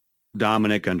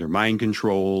Dominic under mind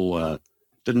control.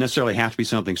 Doesn't necessarily have to be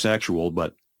something sexual,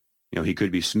 but he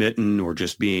could be smitten or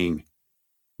just being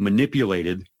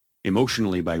manipulated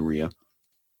emotionally by Rhea.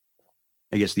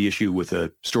 I guess the issue with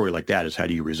a story like that is how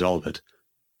do you resolve it?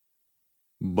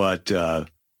 But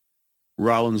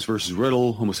Rollins versus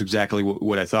Riddle, almost exactly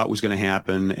what I thought was going to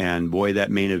happen. And boy,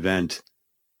 that main event,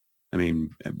 Drew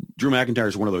McIntyre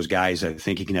is one of those guys I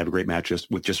think he can have a great match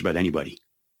with just about anybody.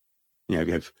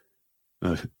 I've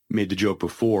made the joke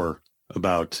before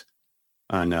about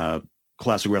on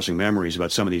Classic Wrestling Memories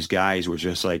about some of these guys were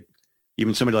just like,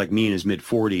 even somebody like me in his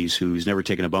mid-40s who's never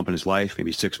taken a bump in his life,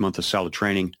 maybe 6 months of solid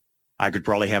training, I could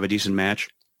probably have a decent match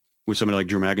with somebody like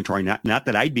Drew McIntyre. Not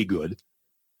that I'd be good.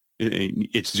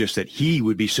 It's just that he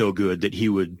would be so good that he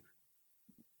would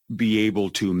be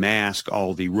able to mask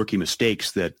all the rookie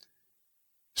mistakes that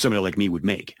somebody like me would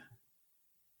make.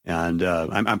 And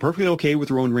I'm perfectly okay with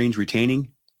Roman Reigns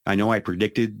retaining. I know I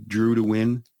predicted Drew to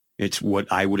win. It's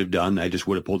what I would have done. I just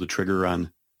would have pulled the trigger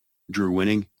on Drew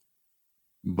winning.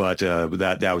 But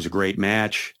that was a great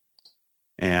match.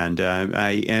 And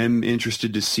I am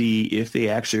interested to see if they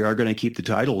actually are going to keep the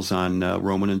titles on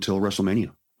Roman until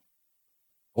WrestleMania.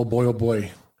 Oh, boy, oh,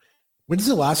 boy. When's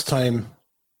the last time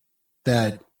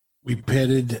that we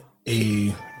pitted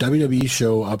a WWE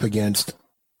show up against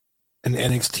an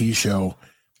NXT show,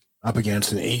 up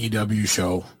against an AEW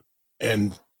show,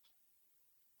 and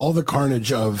all the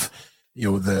carnage of,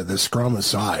 the scrum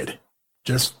aside,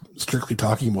 just strictly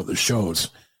talking about the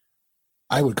shows,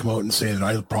 I would come out and say that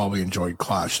I probably enjoyed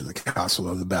Clash in the Castle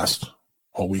of the Best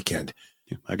all weekend.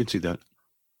 Yeah, I can see that.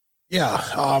 Yeah.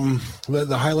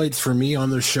 The highlights for me on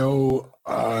the show,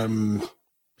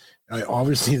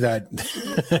 obviously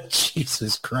that,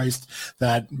 Jesus Christ,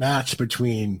 that match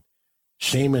between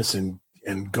Sheamus and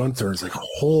Gunther is like,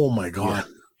 oh my God.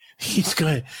 Yeah. He's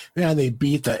going, man, they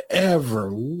beat the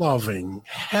ever-loving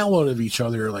hell out of each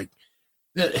other. Like,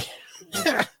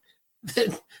 the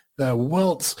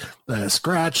welts, the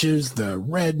scratches, the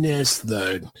redness,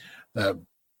 the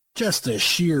just the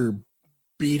sheer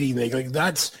beating. Like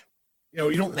that's,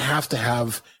 you don't have to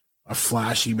have a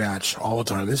flashy match all the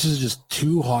time. This is just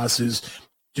two hosses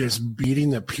just beating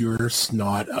the pure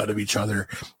snot out of each other,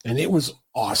 and it was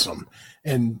awesome.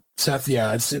 And Seth,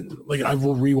 yeah, it's like I've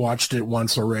rewatched it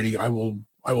once already. I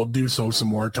will do so some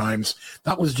more times.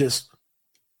 That was just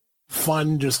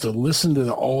fun just to listen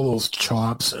to all those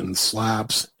chops and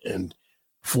slaps and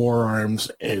forearms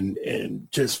and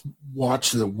just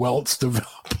watch the welts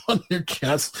develop on their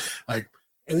chest. Like,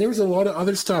 and there was a lot of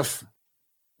other stuff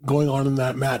going on in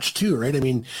that match too, right? I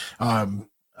mean,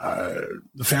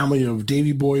 the family of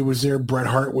Davey Boy was there. Bret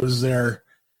Hart was there.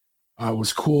 It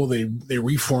was cool. They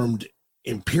reformed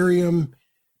Imperium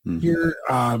here.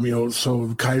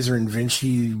 So Kaiser and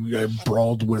Vinci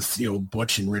brawled with,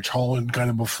 Butch and Rich Holland kind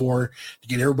of before to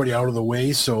get everybody out of the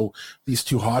way. So these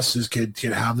two hosses could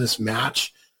have this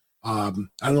match. I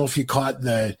don't know if you caught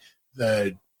the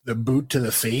boot to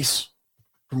the face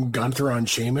from Gunther on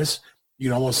Sheamus. You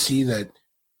can almost see that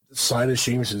the side of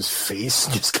Sheamus's face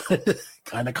just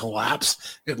kind of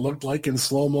collapse. It looked like in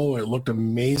slow-mo. It looked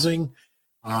amazing.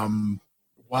 Wow.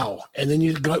 And then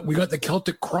we got the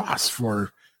Celtic Cross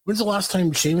for, when's the last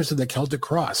time Sheamus did the Celtic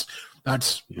Cross?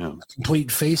 That's a complete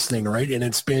face thing, right? And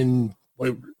it's been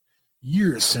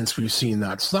years since we've seen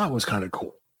that. So that was kind of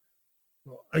cool.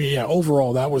 Yeah,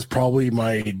 overall, that was probably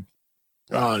my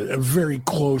a very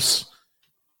close,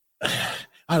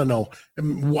 I don't know.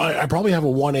 I probably have a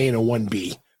 1A and a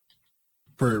 1B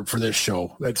for this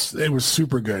show. It was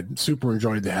super good. Super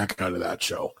enjoyed the heck out of that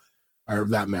show or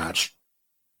that match.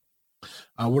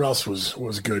 What else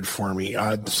was good for me?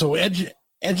 So Edge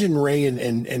and Ray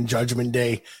and Judgment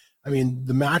Day. I mean,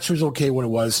 the match was okay what it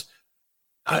was.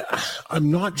 I'm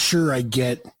not sure I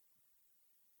get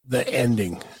the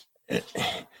ending.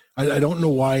 I don't know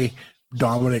why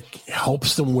Dominic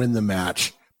helps them win the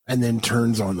match and then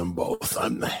turns on them both.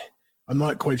 I'm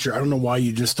not quite sure. I don't know why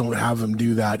you just don't have them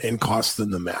do that and cost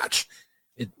them the match.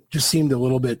 It just seemed a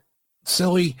little bit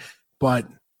silly, but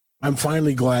I'm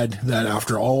finally glad that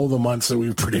after all the months that we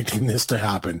were predicting this to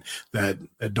happen, that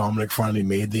Dominic finally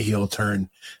made the heel turn.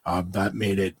 That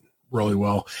made it really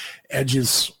well.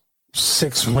 Edge's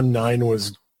 619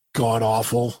 was god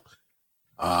awful.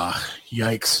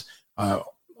 Yikes.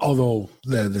 Although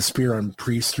the spear on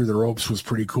Priest through the ropes was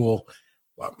pretty cool.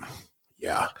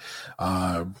 Yeah.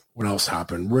 What else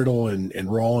happened? Riddle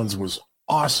and Rollins was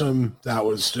awesome. That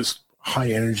was just high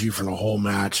energy for the whole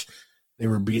match. They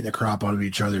were beating the crap out of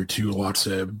each other too. Lots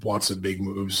of big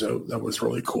moves. So that was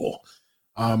really cool.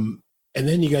 And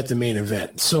then you got the main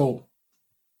event. So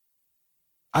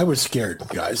I was scared,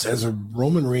 guys, as a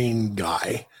Roman Reigns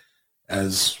guy,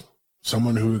 as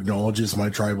someone who acknowledges my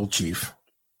tribal chief.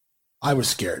 I was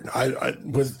scared. I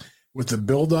with the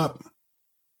build-up,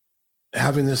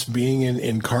 having this being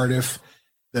in Cardiff,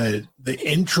 the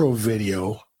intro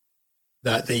video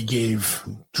that they gave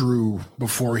Drew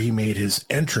before he made his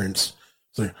entrance,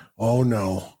 it's like, oh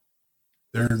no,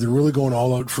 they're really going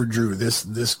all out for Drew.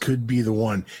 This could be the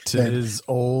one. To his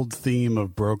old theme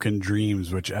of broken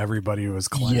dreams, which everybody was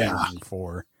clamoring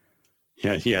for.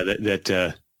 Yeah,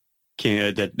 that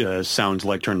sounds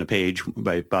like Turn the Page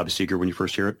by Bob Seger when you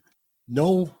first hear it.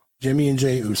 No Jimmy and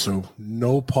Jey Uso,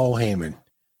 no Paul Heyman,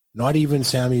 not even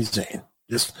Sami Zayn.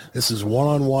 This is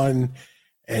one-on-one,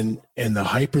 and the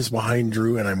hype is behind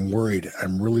Drew, and I'm worried.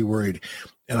 I'm really worried.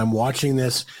 And I'm watching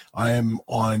this. I am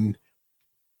on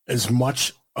as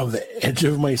much of the edge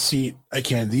of my seat I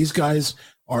can. These guys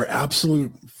are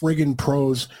absolute friggin'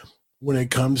 pros when it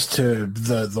comes to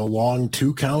the long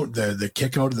 2 count, the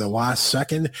kick out of the last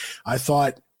second. I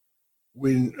thought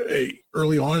when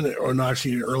early on, or not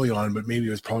actually early on, but maybe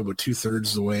it was probably about 2/3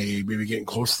 of the way, maybe getting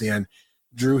close to the end,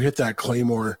 Drew hit that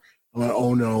Claymore. I'm like,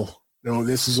 oh no,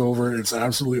 this is over. It's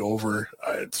absolutely over.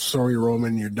 Sorry,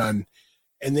 Roman, you're done.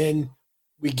 And then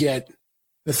we get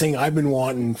the thing I've been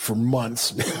wanting for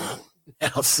months.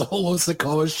 Now Solo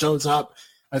Sikoa shows up.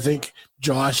 I think,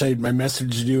 Josh, I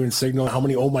messaged you in Signal. How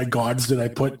many oh my gods did I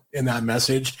put in that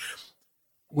message?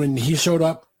 When he showed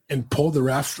up and pulled the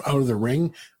ref out of the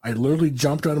ring, I literally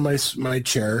jumped out of my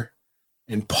chair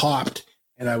and popped,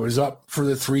 and I was up for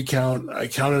the 3 count. I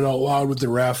counted out loud with the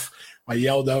ref. I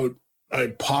yelled out. I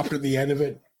popped at the end of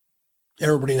it.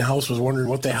 Everybody in the house was wondering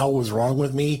what the hell was wrong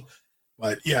with me.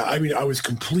 But yeah, I mean, I was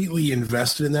completely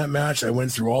invested in that match. I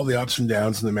went through all the ups and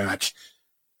downs in the match.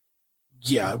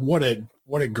 Yeah, what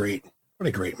a great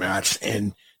match.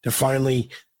 And to finally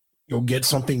get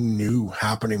something new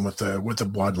happening with the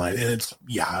bloodline. And it's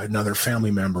another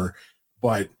family member,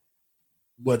 but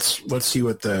let's see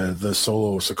what the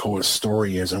Solo Sikoa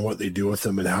story is and what they do with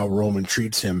him and how Roman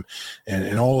treats him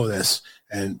and all of this.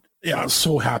 And Yeah, I was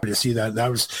so happy to see that.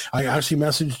 I actually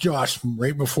messaged Josh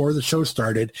right before the show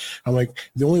started. I'm like,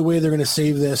 the only way they're going to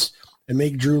save this and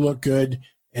make Drew look good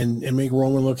and make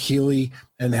Roman look heely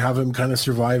and have him kind of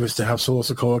survive is to have Solo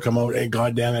Sikoa come out, and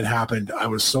goddamn, it happened. I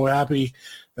was so happy.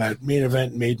 That main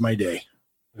event made my day.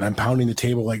 And I'm pounding the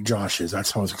table like Josh is.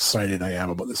 That's how excited I am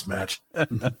about this match.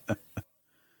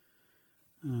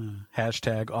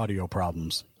 Hashtag audio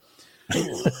problems.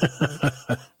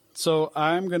 So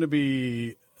I'm going to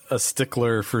be a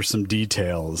stickler for some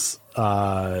details.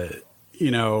 No,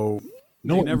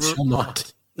 you shall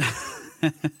not.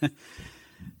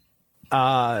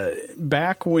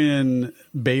 Back when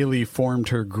Bayley formed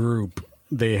her group,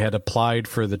 they had applied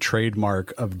for the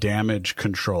trademark of damage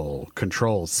control,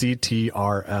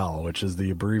 CTRL, which is the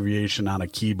abbreviation on a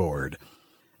keyboard.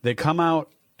 They come out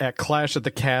at Clash at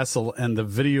the Castle, and the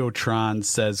Videotron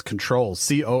says control,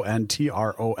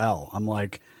 CONTROL. I'm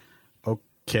like,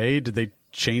 okay, did they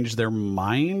change their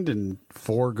mind and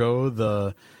forego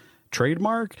the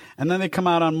trademark? And then they come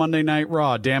out on Monday Night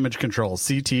Raw, damage control,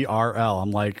 CTRL.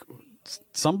 I'm like,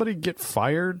 somebody get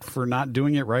fired for not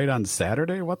doing it right on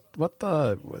Saturday? What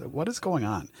is going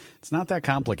on? It's not that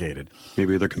complicated.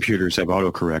 Maybe their computers have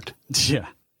autocorrect. Yeah.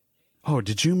 Oh,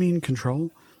 did you mean control?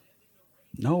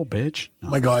 No, bitch. No.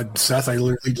 My God, Seth, I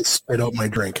literally just spit out my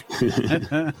drink.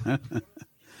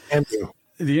 And you.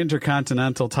 The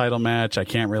Intercontinental title match, I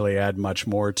can't really add much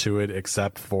more to it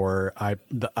except for I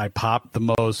popped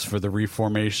the most for the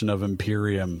reformation of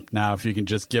Imperium. Now, if you can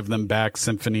just give them back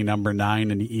Symphony No. 9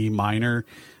 in E minor,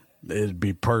 it'd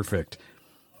be perfect.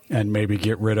 And maybe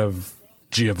get rid of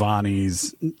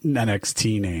Giovanni's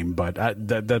NXT name, but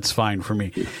that's fine for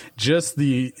me. Just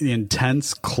the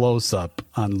intense close-up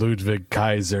on Ludwig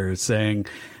Kaiser saying...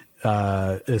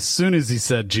 as soon as he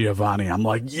said Giovanni, I'm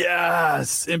like,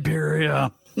 yes,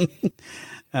 Imperium.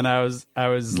 And I was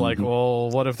like,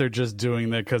 well, what if they're just doing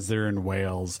that because they're in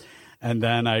Wales? And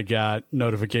then I got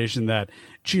notification that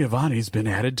Giovanni's been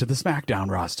added to the SmackDown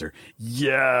roster.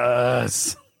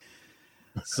 Yes.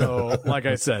 So, like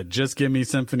I said, just give me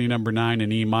Symphony No. 9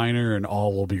 in E minor, and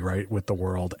all will be right with the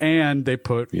world. And they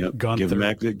put Gunther. Give him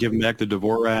back the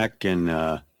Dvorak,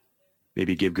 and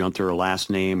maybe give Gunther a last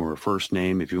name or a first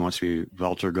name if he wants to be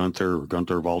Walter Gunther or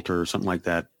Gunther Walter or something like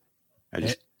that.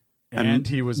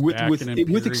 He was back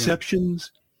with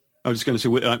exceptions. I was just going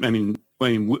to say, I mean,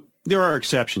 there are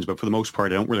exceptions, but for the most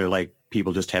part, I don't really like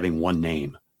people just having one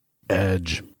name.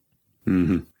 Edge.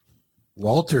 Mm-hmm.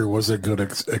 Walter was a good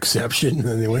exception,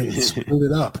 and they went and screwed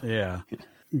it up. Yeah.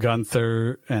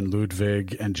 Gunther and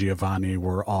Ludwig and Giovanni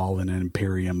were all in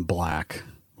Imperium black,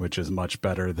 which is much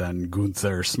better than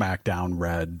Gunther SmackDown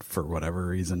red for whatever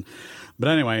reason. But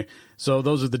anyway, so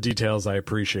those are the details I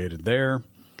appreciated there.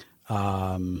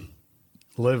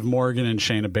 Liv Morgan and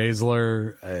Shayna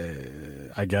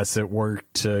Baszler, I guess it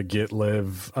worked to get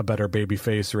Liv a better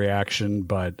babyface reaction,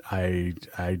 but I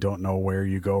don't know where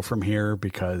you go from here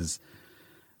because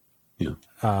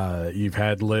you've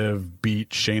had Liv beat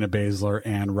Shayna Baszler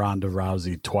and Ronda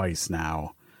Rousey twice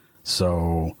now.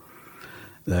 So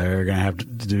they're going to have to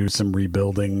do some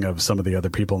rebuilding of some of the other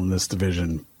people in this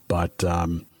division. But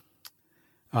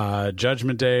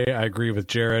Judgment Day, I agree with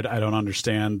Jared. I don't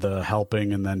understand the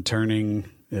helping and then turning.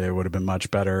 It would have been much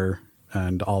better,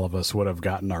 and all of us would have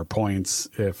gotten our points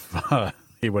if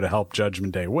he would have helped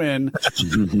Judgment Day win.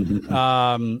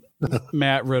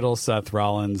 Matt Riddle, Seth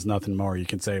Rollins, nothing more you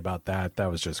can say about that. That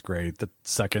was just great. The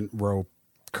second rope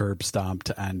curb stomp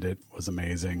to end it was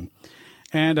amazing.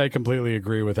 And I completely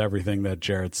agree with everything that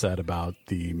Jared said about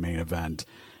the main event.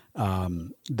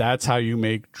 That's how you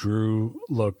make Drew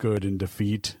look good in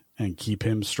defeat and keep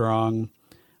him strong.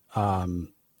 And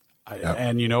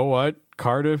you know what?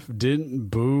 Cardiff didn't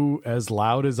boo as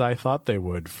loud as I thought they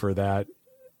would for that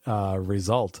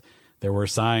result. There were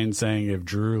signs saying if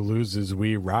Drew loses,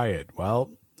 we riot.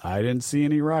 Well, I didn't see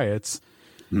any riots.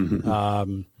 Yeah,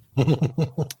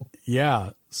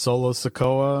 Solo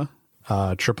Sikoa,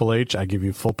 Triple H, I give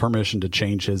you full permission to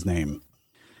change his name.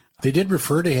 They did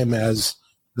refer to him as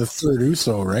the third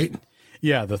Uso, right?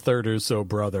 Yeah, the third Uso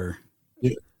brother.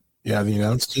 Yeah, the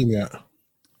announce team, yeah.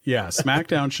 Yeah,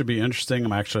 SmackDown should be interesting.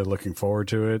 I'm actually looking forward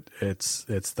to it. It's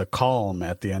the calm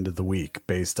at the end of the week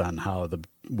based on how the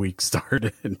week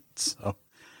started. So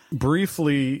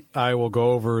briefly, I will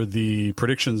go over the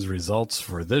predictions results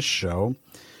for this show.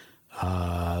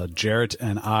 Jarrett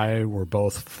and I were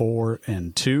both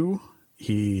 4-2.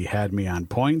 He had me on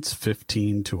points,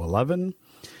 15-11.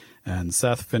 And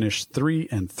Seth finished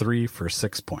 3-3 for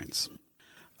 6 points.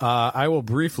 I will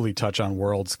briefly touch on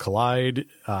Worlds Collide.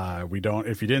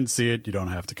 If you didn't see it, you don't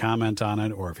have to comment on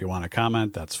it, or if you want to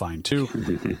comment, that's fine too.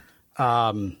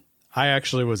 I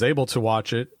actually was able to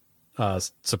watch it.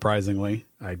 Surprisingly,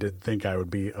 I did think I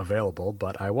would be available,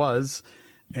 but I was.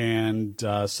 And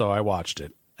so I watched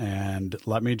it. And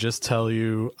let me just tell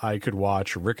you, I could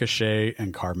watch Ricochet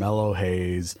and Carmelo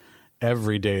Hayes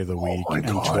every day of the week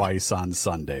and twice on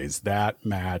Sundays. That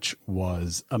match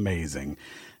was amazing.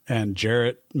 And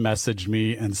Jarrett messaged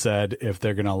me and said, if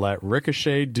they're going to let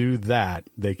Ricochet do that,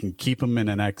 they can keep him in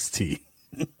NXT.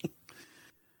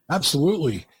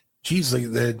 Absolutely. Geez,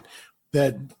 like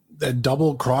that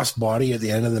double cross body at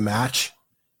the end of the match.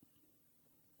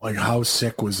 Like, how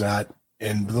sick was that?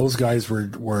 And those guys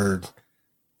were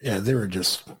they were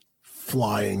just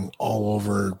flying all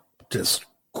over, just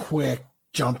quick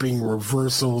jumping,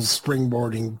 reversals,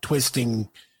 springboarding, twisting.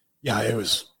 Yeah, it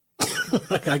was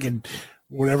like I could,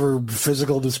 whatever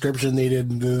physical description they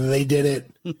did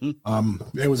it.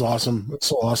 It was awesome. It's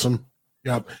so awesome.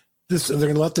 Yeah. They're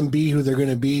going to let them be who they're going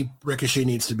to be. Ricochet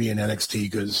needs to be in NXT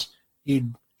because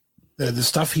the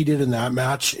stuff he did in that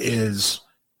match is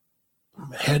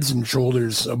heads and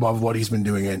shoulders above what he's been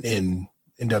doing in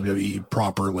WWE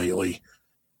proper lately.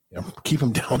 Yeah, keep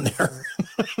him down there.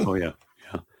 Oh yeah.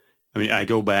 I mean, I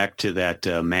go back to that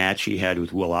match he had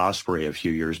with Will Ospreay a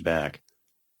few years back,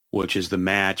 which is the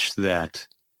match that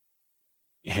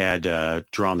had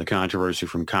drawn the controversy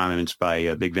from comments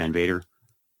by Big Van Vader.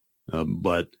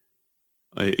 But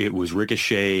it was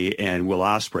Ricochet and Will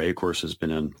Ospreay, of course, has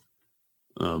been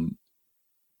on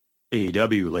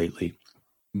AEW lately.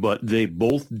 But they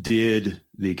both did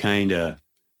the kind of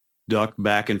duck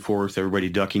back and forth, everybody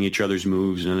ducking each other's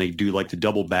moves, and then they do like the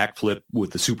double backflip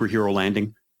with the superhero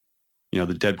landing. You know,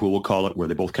 the Deadpool will call it, where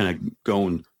they both kind of go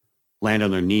and land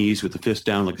on their knees with the fist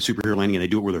down like the superhero landing, and they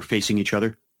do it where they're facing each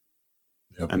other.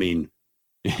 Yep. I mean,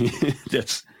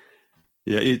 it's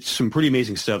some pretty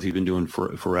amazing stuff he's been doing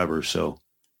forever. So,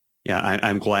 yeah,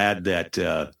 I'm glad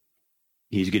that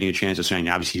he's getting a chance to sign.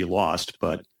 Obviously, he lost,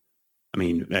 but I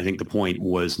mean, I think the point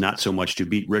was not so much to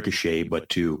beat Ricochet, but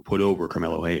to put over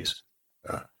Carmelo Hayes.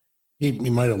 He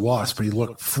might have lost, but he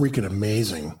looked freaking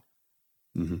amazing.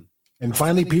 Mm-hmm. And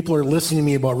finally, people are listening to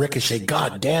me about Ricochet.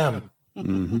 God damn.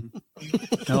 Mm-hmm.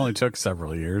 It only took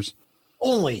several years.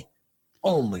 Only.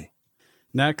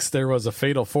 Next, there was a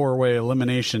fatal four-way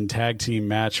elimination tag team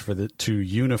match to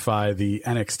unify the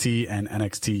NXT and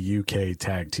NXT UK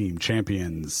tag team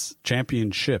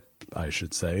championship, I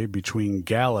should say, between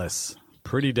Gallus,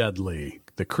 Pretty Deadly,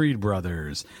 the Creed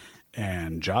brothers,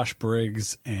 and Josh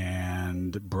Briggs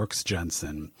and Brooks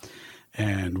Jensen.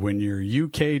 And when your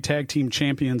UK tag team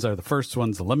champions are the first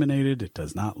ones eliminated, it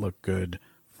does not look good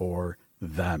for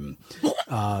them.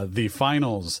 The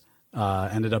finals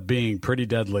ended up being Pretty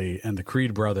Deadly and the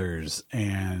Creed brothers,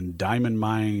 and Diamond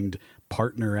Mine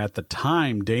partner at the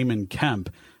time, Damon Kemp,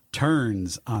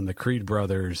 turns on the Creed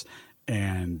brothers,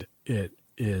 and it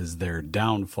is their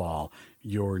downfall.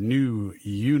 Your new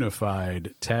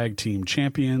unified tag team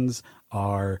champions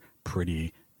are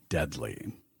Pretty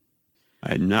Deadly.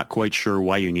 I'm not quite sure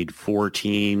why you need 4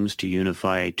 teams to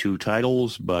unify 2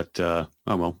 titles, but the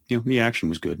action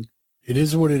was good. It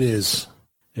is what it is.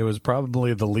 It was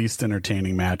probably the least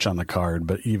entertaining match on the card,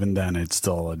 but even then, it's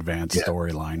still advanced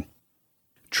storyline.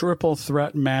 Triple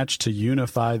threat match to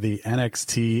unify the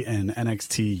NXT and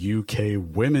NXT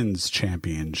UK Women's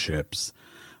Championships.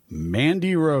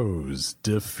 Mandy Rose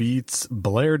defeats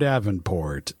Blair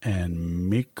Davenport and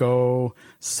Miko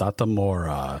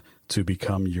Satomura to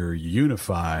become your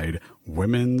unified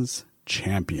women's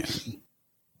champion.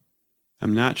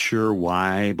 I'm not sure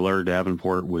why Blair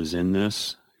Davenport was in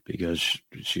this, because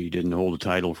she didn't hold a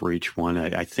title for each one.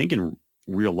 I think in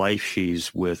real life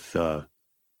she's with Will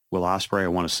Ospreay, I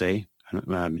want to say.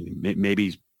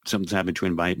 Maybe something's happened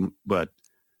between them, but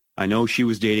I know she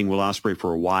was dating Will Ospreay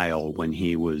for a while when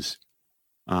he was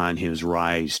on his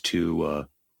rise to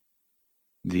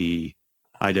the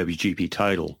IWGP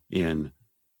title in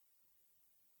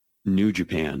New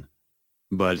Japan.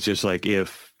 But it's just like,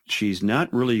 if she's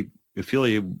not really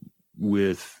affiliated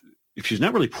with, if she's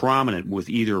not really prominent with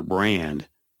either brand,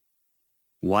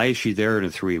 why is she there in a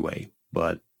 3-way?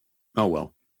 But, oh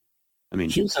well. I mean,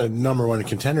 she was a number 1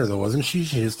 contender, though, wasn't she?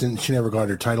 She never got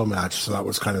her title match, so that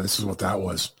was this is what that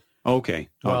was. Okay.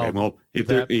 Well,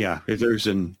 if there's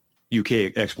an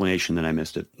UK explanation, then I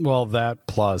missed it. Well, that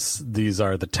plus these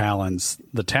are the talents.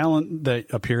 The talent that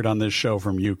appeared on this show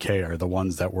from UK are the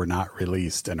ones that were not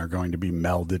released and are going to be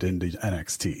melded into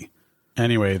NXT.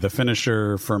 Anyway, the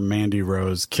finisher for Mandy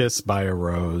Rose, Kiss by a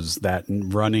Rose, that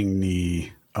running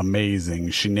knee,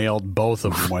 amazing. She nailed both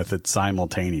of them with it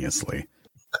simultaneously.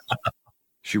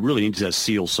 She really needs that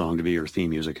Seal song to be her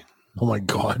theme music. Oh, my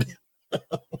God.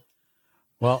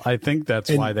 Well, I think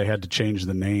that's why they had to change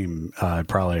the name,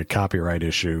 probably a copyright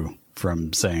issue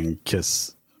from saying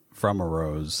Kiss from a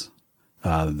Rose,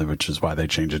 which is why they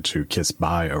changed it to Kiss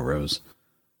by a Rose.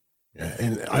 Yeah,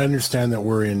 and I understand that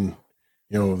we're in,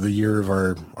 the year of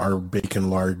our bacon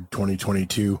lard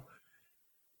 2022,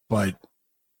 but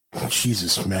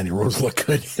Jesus, Mandy Rose looked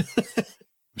good.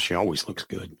 She always looks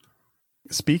good.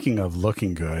 Speaking of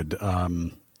looking good,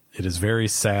 it is very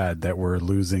sad that we're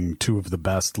losing two of the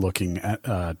best looking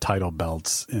title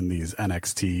belts in these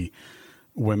NXT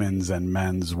women's and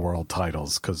men's world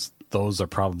titles, because those are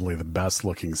probably the best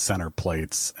looking center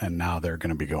plates, and now they're going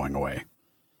to be going away.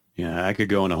 Yeah, I could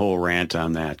go on a whole rant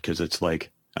on that, because it's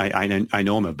like, I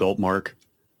know I'm a belt mark.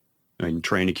 I mean,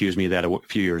 Train accused me of that a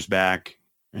few years back,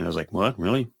 and I was like, what,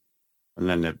 really? And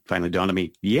then it finally dawned on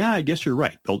me, yeah, I guess you're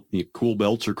right. Cool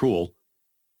belts are cool.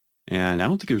 And I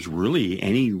don't think there's really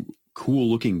any cool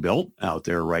looking belt out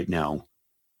there right now,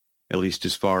 at least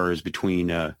as far as between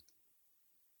WWE,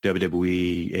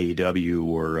 AEW,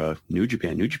 or New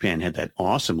Japan. New Japan had that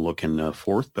awesome looking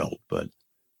fourth belt, but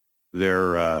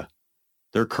their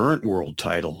current world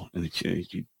title, and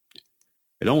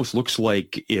it almost looks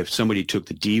like if somebody took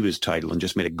the Divas title and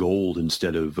just made it gold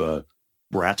instead of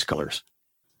Bratz colors.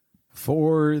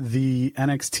 For the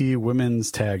NXT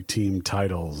women's tag team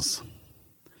titles,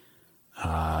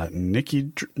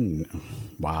 Nikki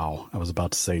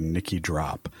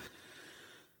Drop.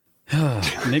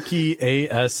 Nikki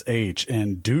ASH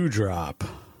and Doudrop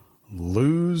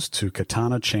lose to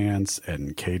Katana Chance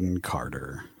and Caden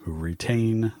Carter, who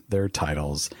retain their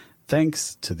titles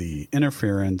thanks to the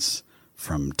interference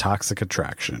from Toxic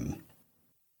Attraction.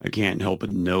 I can't help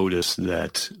but notice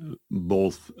that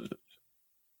both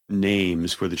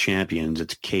names for the champions,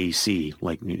 it's KC,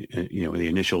 like, the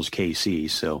initials KC.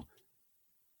 So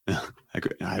I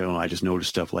don't know. I just noticed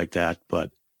stuff like that,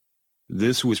 but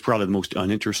this was probably the most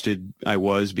uninterested I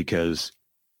was, because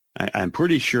I'm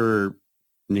pretty sure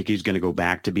Nikki's going to go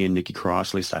back to being Nikki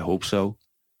Cross. At least I hope so,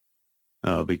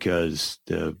 because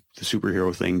the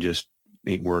superhero thing just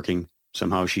ain't working.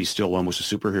 Somehow she's still almost a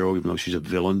superhero, even though she's a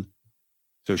villain.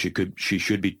 So she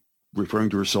should be referring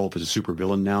to herself as a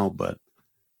supervillain now, but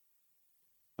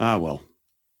well,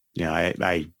 yeah,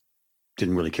 I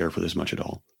didn't really care for this much at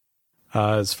all.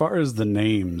 As far as the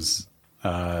names,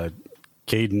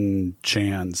 Caden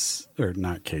Chance, or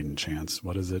not Caden Chance,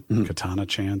 what is it? Mm-hmm. Katana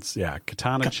Chance? Yeah,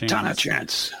 Katana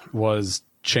Chance was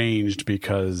changed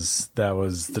because that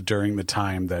was during the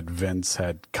time that Vince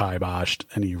had kiboshed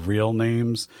any real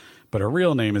names. But her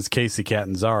real name is Casey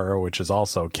Catanzaro, which is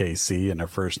also KC, and her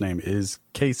first name is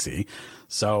Casey.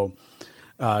 So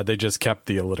they just kept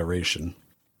the alliteration.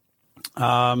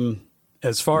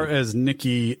 As far as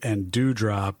Nikki and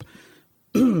Doudrop,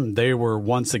 they were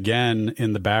once again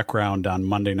in the background on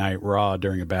Monday Night Raw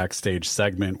during a backstage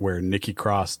segment where Nikki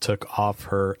Cross took off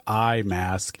her eye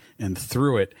mask and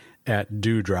threw it at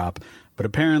Doudrop. But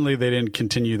apparently they didn't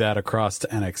continue that across to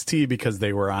NXT because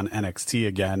they were on NXT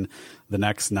again the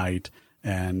next night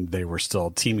and they were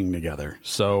still teaming together.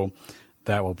 So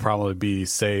that will probably be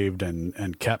saved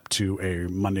and kept to a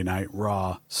Monday Night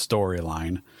Raw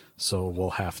storyline. So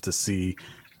we'll have to see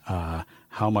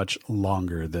how much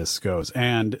longer this goes.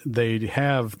 And they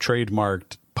have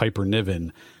trademarked Piper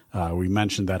Niven. We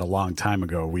mentioned that a long time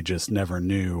ago. We just never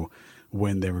knew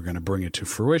when they were going to bring it to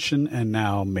fruition. And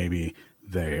now maybe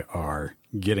they are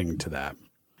getting to that.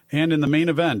 And in the main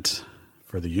event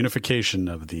for the unification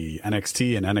of the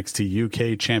NXT and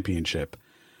NXT UK Championship,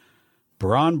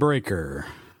 Braun Breaker,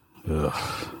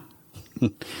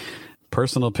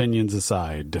 personal opinions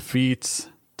aside, defeats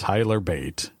Tyler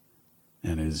Bate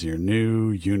and is your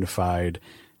new unified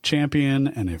champion.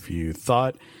 And if you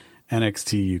thought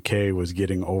NXT UK was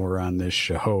getting over on this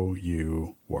show,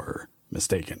 you were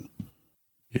mistaken.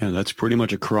 Yeah, that's pretty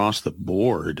much across the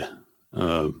board.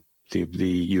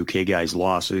 The UK guys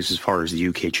lost, at least as far as the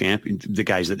UK champion, the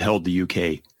guys that held the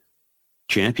UK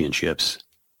championships.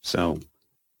 So,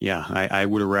 yeah, I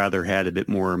would have rather had a bit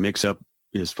more mix-up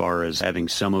as far as having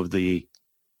some of the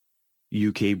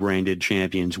UK branded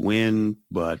champions win,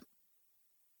 but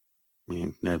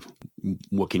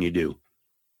what can you do?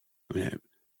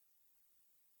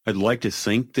 I'd like to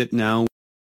think that now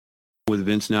with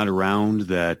Vince not around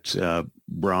that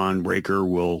Braun Breaker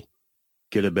will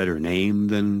get a better name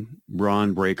than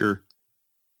Braun Breaker,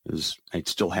 because I'd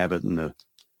still have it in the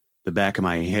back of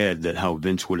my head that how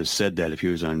Vince would have said that if he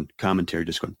was on commentary,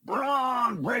 just going,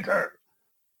 Braun Breaker.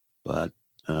 But,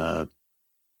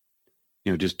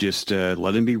 just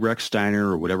let him be Rex Steiner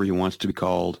or whatever he wants to be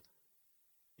called.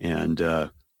 And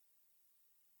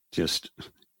just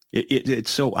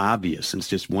It's so obvious. And it's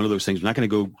just one of those things. I'm not going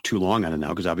to go too long on it now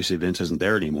because obviously Vince isn't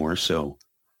there anymore. So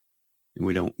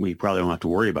we probably don't have to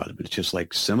worry about it. But it's just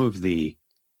like some of the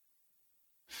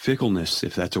fickleness,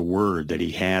 if that's a word, that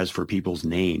he has for people's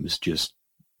names just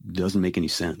doesn't make any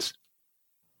sense.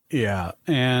 Yeah.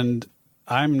 And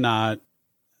I'm not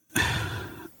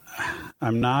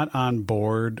on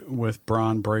board with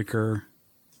Braun Breaker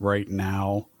right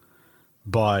now,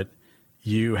 but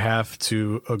you have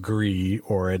to agree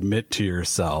or admit to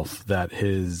yourself that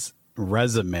his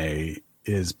resume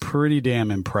is pretty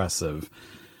damn impressive.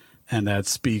 And that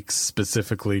speaks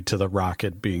specifically to the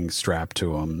rocket being strapped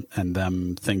to him and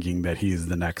them thinking that he's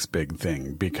the next big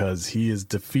thing, because he has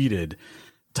defeated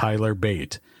Tyler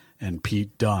Bate and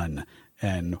Pete Dunne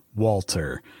and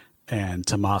Walter and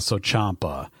Tommaso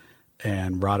Ciampa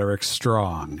and Roderick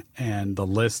Strong. And the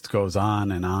list goes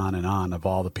on and on and on of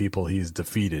all the people he's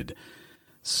defeated.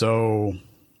 So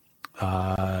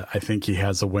I think he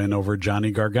has a win over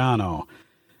Johnny Gargano.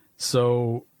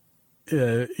 So,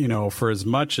 for as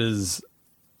much as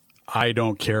I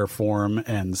don't care for him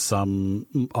and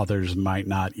some others might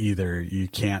not either, you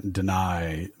can't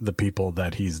deny the people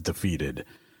that he's defeated.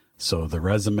 So the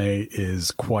resume is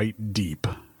quite deep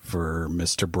for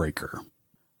Mr. Breaker.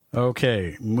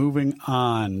 Okay, moving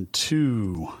on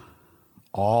to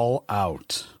All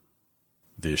Out.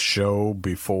 The show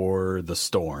before the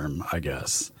storm, I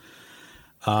guess.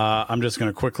 I'm just going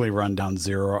to quickly run down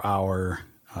 0 Hour.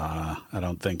 I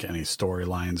don't think any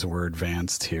storylines were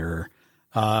advanced here.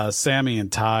 Sammy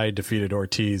and Ty defeated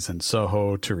Ortiz and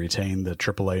Soho to retain the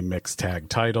AAA mixed tag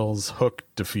titles. Hook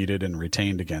defeated and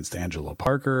retained against Angelo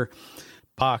Parker.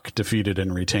 Pac defeated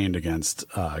and retained against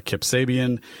Kip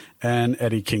Sabian. And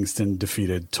Eddie Kingston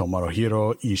defeated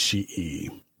Tomohiro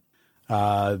Ishii.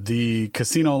 The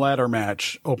casino ladder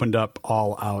match opened up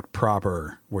All Out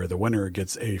proper, where the winner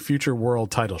gets a future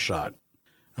world title shot.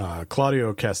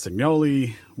 Claudio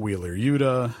Castagnoli, Wheeler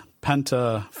Yuta,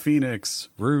 Penta, Phoenix,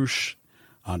 Rush,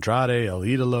 Andrade El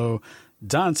Idolo,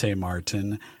 Dante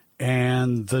Martin,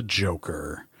 and the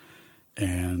Joker.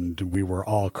 And we were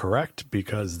all correct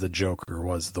because the Joker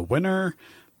was the winner,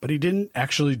 but he didn't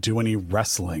actually do any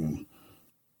wrestling.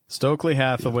 Stokely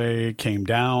Hathaway came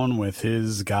down with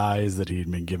his guys that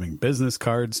he'd been giving business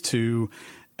cards to,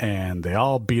 and they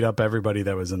all beat up everybody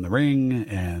that was in the ring,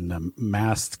 and a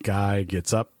masked guy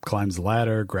gets up, climbs the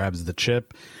ladder, grabs the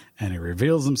chip, and he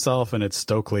reveals himself, and it's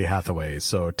Stokely Hathaway.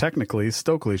 So technically,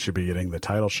 Stokely should be getting the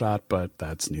title shot, but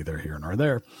that's neither here nor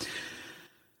there.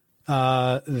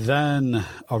 Then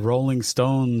a Rolling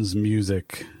Stones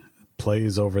music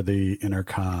plays over the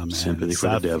intercom. Sympathy for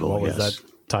the Devil. What was that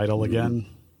title again?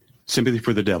 Sympathy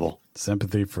for the Devil.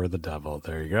 Sympathy for the Devil.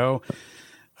 There you go.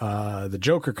 The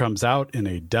Joker comes out in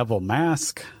a devil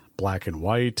mask, black and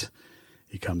white.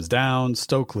 He comes down.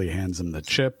 Stokely hands him the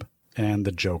chip, and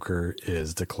the Joker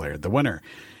is declared the winner.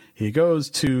 He goes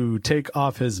to take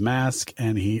off his mask,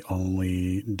 and he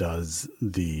only does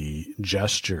the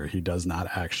gesture. He does not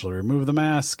actually remove the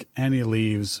mask, and he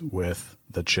leaves with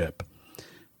the chip.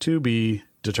 To be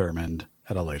determined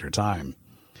at a later time.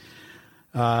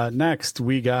 Next,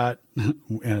 we got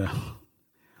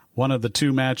one of the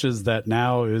two matches that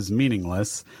now is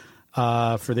meaningless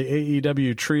for the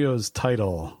AEW Trios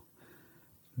title.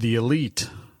 The Elite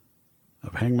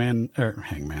of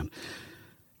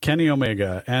Kenny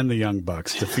Omega and the Young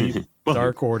Bucks defeat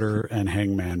Dark Order and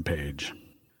Hangman Page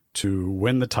to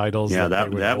win the titles. Yeah,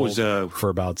 that was for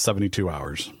about 72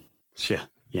 hours.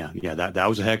 Yeah. That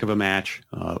was a heck of a match.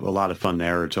 A lot of fun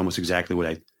there. It's almost exactly what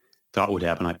I thought would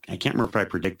happen. I can't remember if I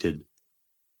predicted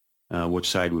which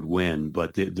side would win,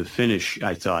 but the finish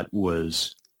I thought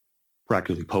was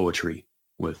practically poetry,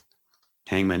 with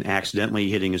Hangman accidentally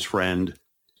hitting his friend.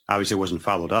 Obviously, it wasn't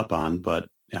followed up on, but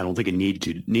I don't think it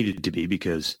needed to be,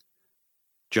 because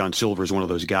John Silver is one of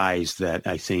those guys that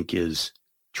I think is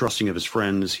trusting of his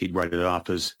friends. He'd write it off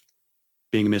as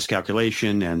being a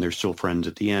miscalculation, and they're still friends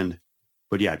at the end.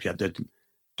 But yeah, that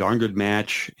darn good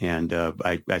match, and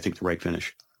I think the right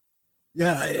finish.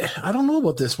 Yeah, I don't know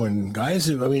about this one, guys.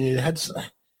 I mean, I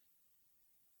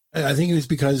think it was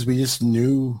because we just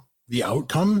knew the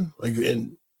outcome,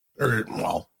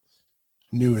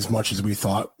 knew as much as we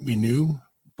thought we knew.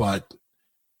 But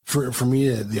for me,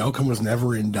 the outcome was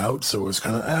never in doubt. So it was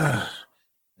kind of,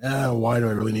 why do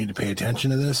I really need to pay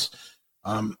attention to this?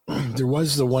 There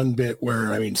was the one bit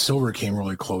where, Silver came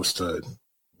really close to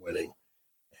winning,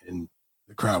 and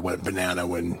the crowd went banana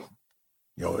when,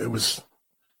 it was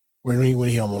when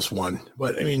he almost won.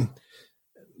 But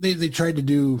they tried to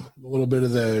do a little bit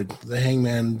of the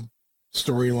Hangman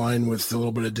storyline with a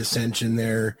little bit of dissension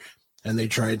there. and they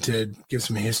tried to give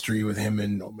some history with him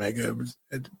and Omega.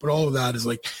 But all of that is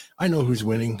like, I know who's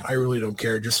winning. I really don't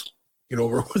care. Just get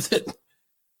over with it.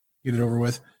 Get it over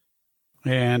with.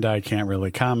 And I can't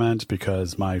really comment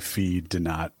because my feed did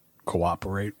not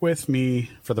cooperate with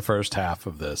me for the first half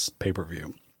of this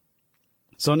pay-per-view.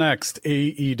 So next,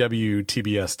 AEW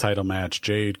TBS title match.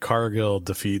 Jade Cargill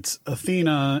defeats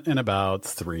Athena in about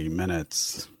 3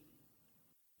 minutes.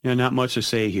 Yeah, not much to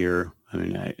say here. I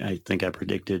mean, I think I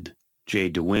predicted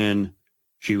Jade to win.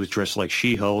 She was dressed like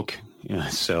She-Hulk,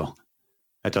 so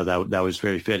I thought that was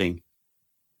very fitting.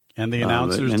 And the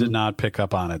announcers did not pick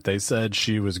up on it. They said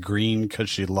she was green because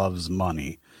she loves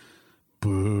money.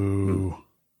 Boo.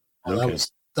 Okay.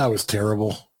 That was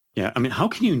terrible. Yeah, I mean, how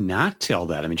can you not tell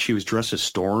that? I mean, she was dressed as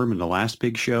Storm in the last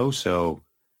big show, so,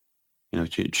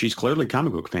 she's clearly a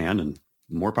comic book fan, and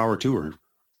more power to her.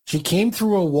 She came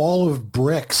through a wall of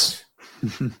bricks.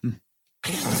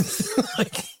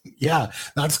 Yeah,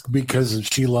 that's because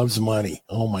she loves money.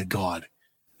 Oh, my God.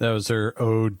 That was her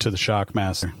ode to the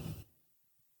Shockmaster.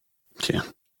 Yeah.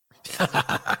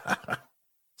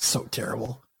 So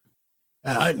terrible.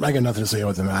 I got nothing to say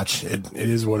about the match. It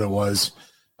is what it was.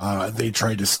 They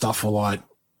tried to stuff a lot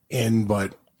in,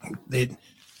 but they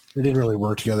didn't really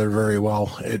work together very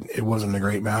well. It wasn't a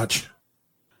great match.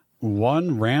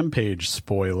 One Rampage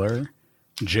spoiler.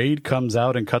 Jade comes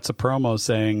out and cuts a promo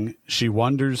saying she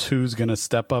wonders who's going to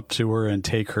step up to her and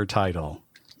take her title.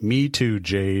 Me too,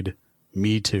 Jade.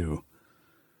 Me too.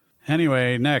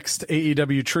 Anyway, next,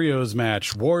 AEW Trios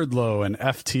match. Wardlow and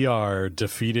FTR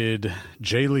defeated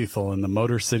Jay Lethal in the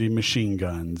Motor City Machine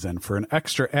Guns. And for an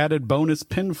extra added bonus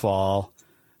pinfall,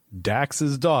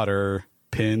 Dax's daughter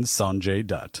pinned Sanjay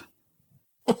Dutt.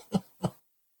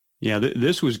 Yeah,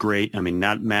 this was great. I mean,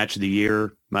 not match of the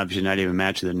year, obviously not even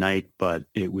match of the night, but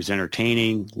it was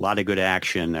entertaining, a lot of good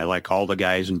action. I like all the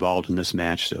guys involved in this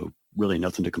match, so really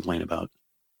nothing to complain about.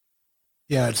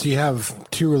 Yeah, so you have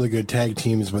two really good tag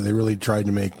teams, but they really tried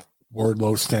to make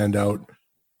Wardlow stand out.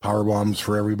 Power bombs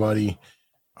for everybody.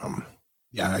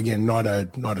 Yeah, again, not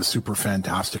a super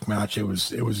fantastic match. It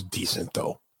was decent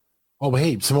though. Oh, but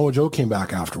hey, Samoa Joe came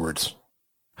back afterwards.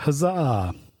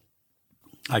 Huzzah!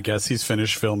 I guess he's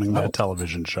finished filming that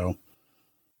television show.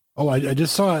 Oh, I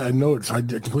just saw a note. I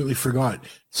completely forgot.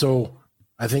 So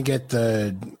I think at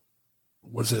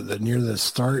near the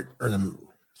start or the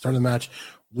start of the match,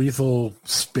 Lethal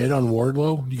spit on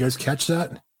Wardlow. You guys catch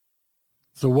that?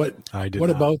 So what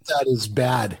about that is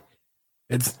bad?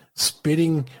 It's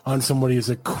spitting on somebody is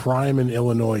a crime in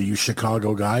Illinois, you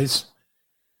Chicago guys.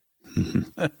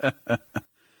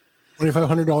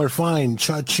 $2,500 fine.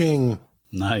 Cha-ching.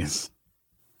 Nice.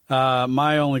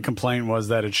 My only complaint was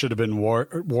that it should have been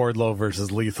Wardlow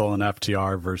versus Lethal and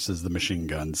FTR versus the Machine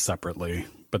Guns separately.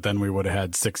 But then we would have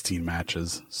had 16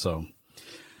 matches. So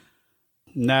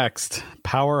next,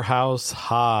 Powerhouse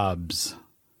Hobbs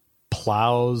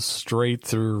plows straight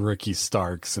through Ricky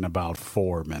Starks in about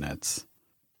 4 minutes.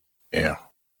 Yeah.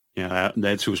 Yeah,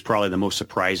 that was probably the most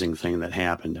surprising thing that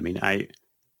happened. I mean, I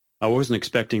wasn't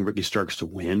expecting Ricky Starks to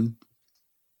win,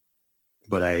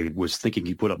 but I was thinking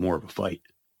he put up more of a fight.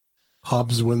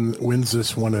 Hobbs wins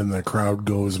this one and the crowd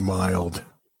goes mild.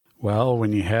 Well,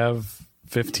 when you have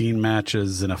 15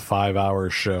 matches in a 5-hour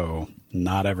show,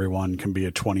 not everyone can be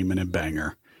a 20-minute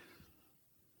banger.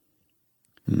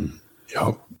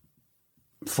 Yep.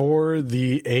 For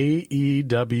the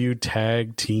AEW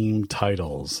Tag Team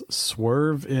titles,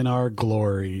 Swerve in Our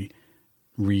Glory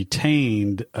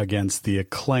retained against the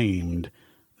Acclaimed,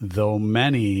 though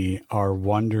many are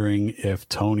wondering if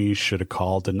Tony should have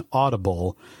called an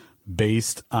audible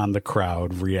based on the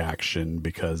crowd reaction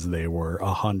because they were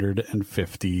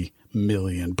 150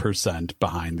 million%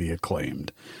 behind the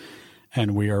Acclaimed.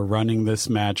 And we are running this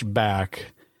match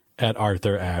back at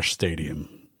Arthur Ashe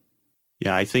Stadium.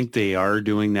 Yeah, I think they are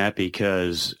doing that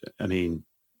because, I mean,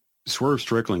 Swerve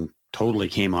Strickland totally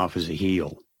came off as a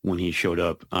heel when he showed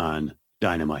up on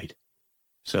Dynamite.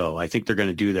 So I think they're going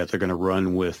to do that. They're going to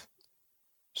run with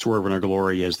Swerve in Our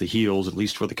Glory as the heels, at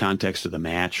least for the context of the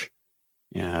match.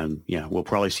 And yeah, we'll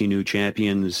probably see new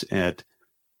champions at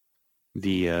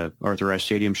the Arthur Ashe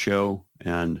Stadium show.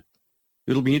 And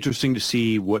it'll be interesting to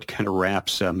see what kind of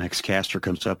raps Max Caster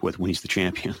comes up with when he's the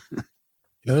champion.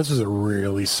 Yeah, this is a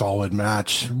really solid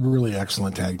match. Really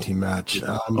excellent tag team match.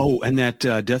 And that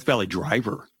Death Valley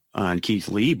Driver on Keith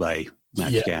Lee by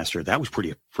Max Caster, that was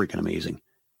pretty freaking amazing.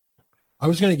 I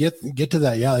was going to get to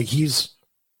that. Yeah, like he's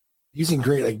in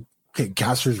great. Like, okay,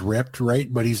 Caster's ripped,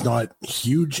 right? But he's not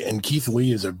huge, and Keith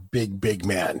Lee is a big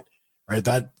man, right?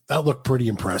 That looked pretty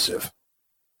impressive,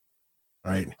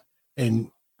 right?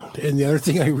 And the other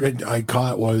thing I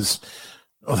caught was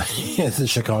Oh, the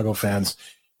Chicago fans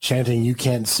chanting, "You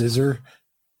can't scissor."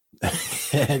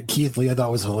 And Keith Lee, I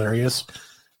thought was hilarious.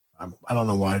 I don't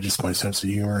know why, just my sense of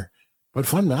humor. But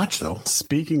fun match, though.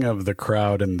 Speaking of the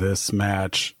crowd in this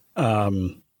match,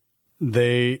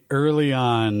 they early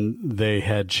on, they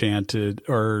had chanted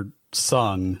or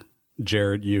sung,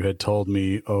 Jared, you had told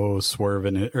me, "Oh, Swerve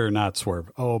in it," or not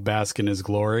Swerve, "Oh, bask in his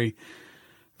glory,"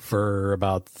 for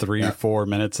about 3-4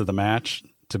 minutes of the match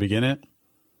to begin it.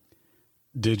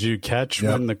 Did you catch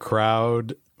when the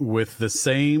crowd, with the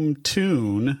same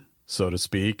tune, so to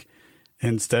speak,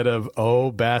 instead of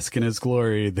 "Oh, bask in his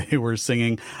glory," they were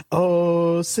singing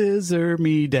 "Oh, scissor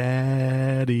me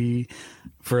daddy"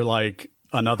 for like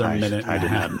another minute and a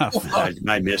half.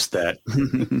 I missed that.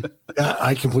 Yeah,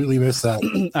 I completely missed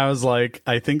that. I was like,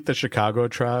 I think the Chicago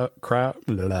crowd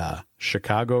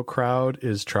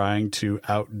is trying to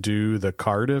outdo the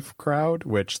Cardiff crowd,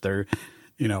 which they're,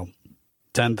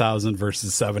 10,000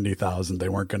 versus 70,000. They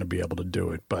weren't going to be able to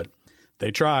do it, but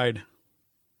they tried.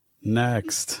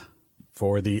 Next,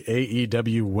 for the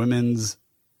AEW Women's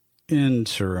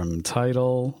Interim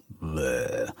title,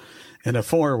 in a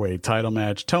 4-way title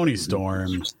match, Toni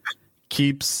Storm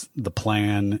keeps the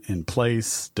plan in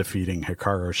place, defeating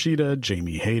Hikaru Shida,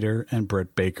 Jamie Hayter, and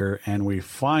Britt Baker, and we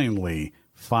finally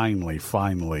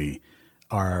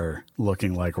are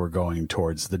looking like we're going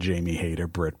towards the Jamie Hayter,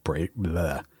 Britt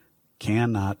Baker.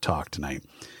 Cannot talk tonight.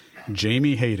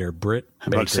 Jamie Hayter, Britt Baker.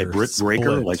 I'm about to say Britt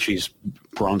Breaker, like she's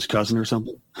Braun's cousin or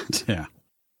something. Yeah.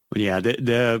 But yeah,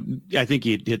 I think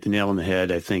you hit the nail on the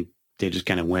head. I think they just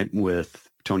kind of went with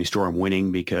Toni Storm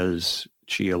winning because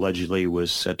she allegedly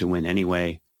was set to win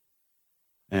anyway.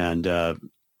 And I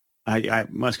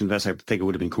must confess, I think it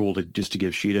would have been cool to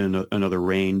give Shida another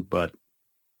reign, but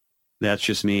that's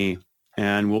just me.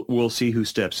 And we'll see who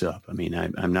steps up. I mean,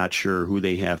 I'm not sure who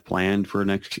they have planned for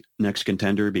next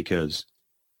contender, because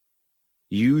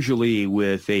usually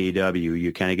with AEW,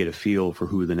 you kind of get a feel for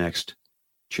who the next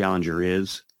challenger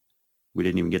is. We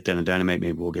didn't even get that on Dynamite.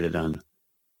 Maybe we'll get it on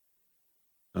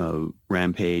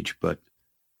Rampage, but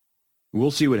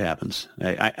we'll see what happens.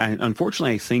 I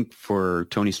unfortunately, I think for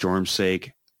Toni Storm's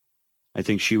sake, I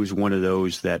think she was one of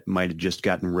those that might have just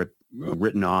gotten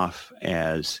written off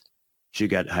as she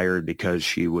got hired because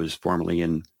she was formerly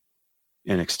in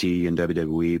NXT and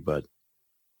WWE. But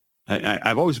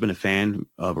I've always been a fan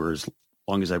of her as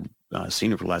long as I've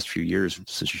seen her for the last few years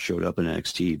since she showed up in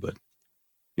NXT. But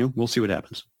we'll see what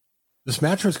happens. This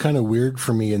match was kind of weird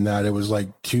for me in that it was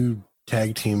like two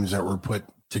tag teams that were put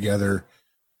together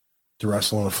to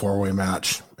wrestle in a 4-way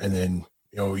match, and then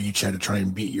each had to try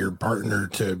and beat your partner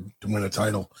to win a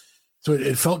title. So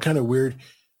it felt kind of weird.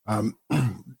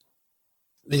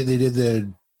 They did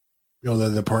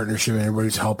the partnership, and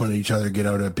everybody's helping each other get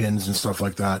out of pins and stuff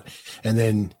like that. And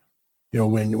then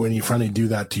when you finally do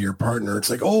that to your partner,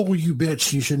 it's like, "Oh, you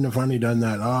bitch, you shouldn't have finally done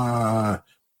that."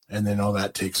 And then all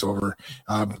that takes over.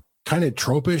 Kind of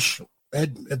tropish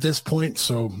at this point,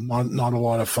 so not a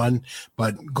lot of fun,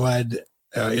 but glad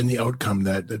in the outcome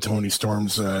that Toni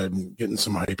Storm's getting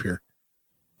some hype here.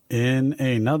 In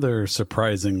another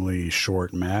surprisingly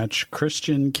short match,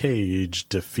 Christian Cage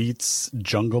defeats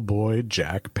Jungle Boy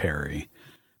Jack Perry.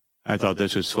 I thought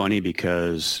this was funny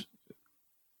because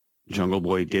Jungle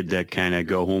Boy did that kind of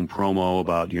go-home promo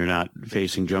about you're not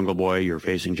facing Jungle Boy, you're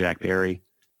facing Jack Perry.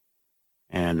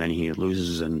 And then he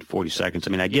loses in 40 seconds.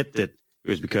 I mean, I get that it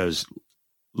was because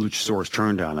Luchasaurus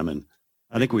turned on him, and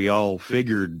I think we all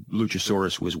figured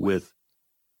Luchasaurus was with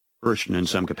Christian in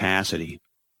some capacity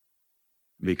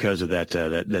because of that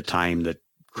time that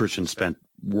Christian spent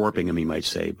warping him, you might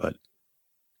say. But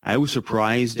I was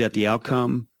surprised at the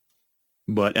outcome.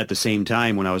 But at the same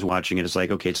time, when I was watching it, it's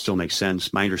like, okay, it still makes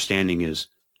sense. My understanding is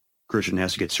Christian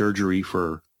has to get surgery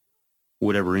for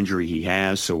whatever injury he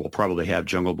has, so we'll probably have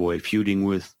Jungle Boy feuding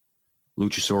with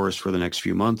Luchasaurus for the next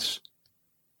few months.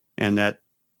 And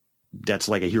that's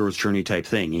like a hero's journey type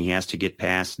thing. He has to get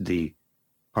past the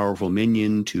powerful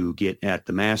minion to get at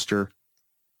the master.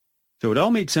 So it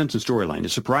all made sense in storyline. It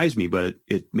surprised me, but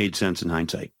it made sense in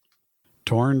hindsight.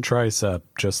 Torn tricep,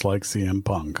 just like CM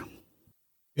Punk.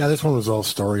 Yeah, this one was all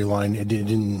storyline. It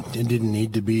didn't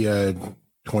need to be a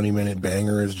 20-minute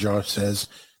banger, as Josh says.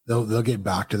 They'll get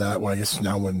back to that. Well, I guess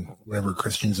now whenever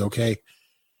Christian's okay.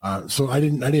 So I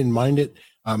didn't mind it.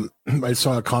 I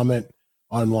saw a comment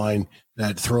online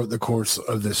that throughout the course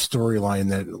of this storyline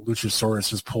that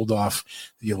Luchasaurus has pulled off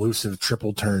the elusive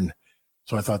triple turn.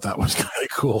 So I thought that was kind of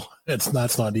cool. That's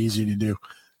not easy to do.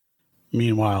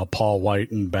 Meanwhile, Paul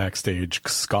White in backstage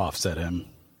scoffs at him.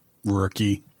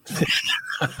 Rookie.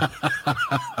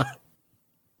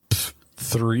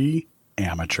 3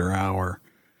 amateur hour.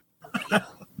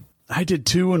 I did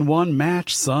 2 in 1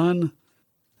 match, son.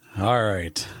 All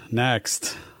right.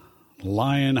 Next,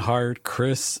 Lionheart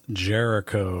Chris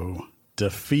Jericho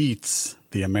defeats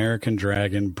the American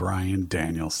Dragon Bryan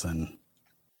Danielson.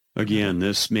 Again,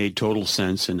 this made total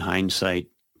sense in hindsight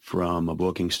from a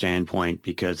booking standpoint,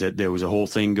 because there was a whole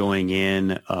thing going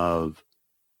in of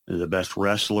the best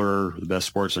wrestler, the best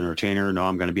sports entertainer. No,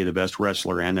 I'm going to be the best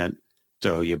wrestler. And that,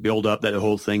 so you build up that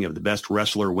whole thing of the best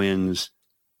wrestler wins,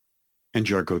 and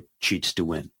Jericho cheats to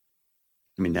win.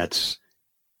 I mean, that's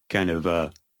kind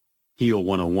of heel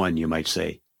 101, you might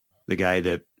say. The guy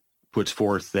that puts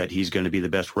forth that he's going to be the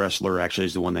best wrestler actually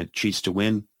is the one that cheats to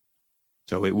win.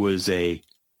 So it was a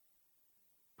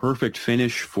perfect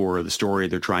finish for the story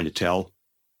they're trying to tell,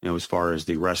 as far as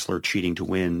the wrestler cheating to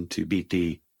win to beat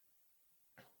the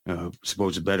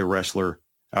supposed better wrestler.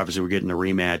 Obviously, we're getting a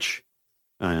rematch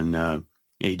on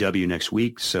AEW next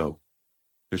week, so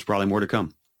there's probably more to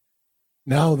come.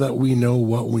 Now that we know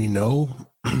what we know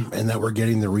and that we're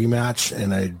getting the rematch,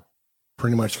 and I'm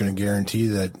pretty much going to guarantee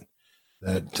that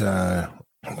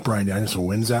Bryan Danielson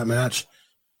wins that match,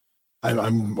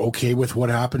 I'm okay with what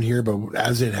happened here. But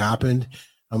as it happened,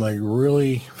 I'm like,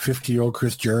 really, 50-year-old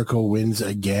Chris Jericho wins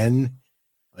again,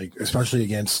 like especially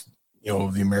against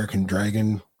the American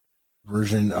Dragon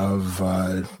version of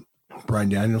Bryan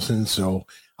Danielson. So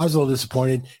I was a little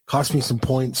disappointed. Cost me some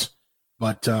points,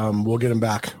 but we'll get him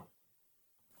back.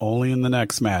 Only in the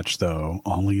next match, though.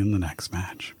 Only in the next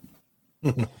match.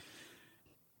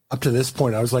 Up to this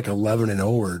point, I was like 11-0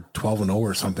 or 12-0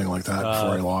 or something like that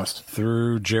before I lost.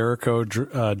 Through Jericho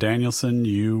Danielson,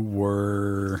 you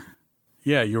were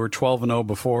 12-0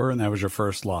 before, and that was your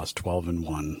first loss,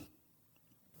 12-1.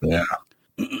 Yeah.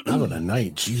 Having a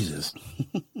night, Jesus.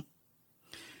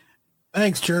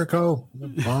 Thanks, Jericho.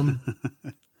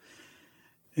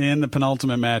 In the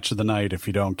penultimate match of the night, if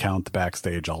you don't count the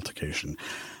backstage altercation,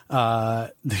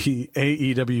 the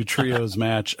AEW Trios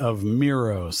match of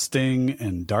Miro, Sting,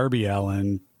 and Darby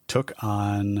Allin took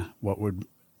on what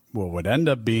would end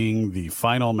up being the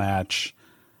final match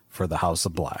for the House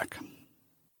of Black.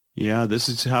 Yeah, this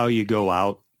is how you go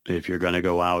out if you're going to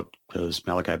go out, because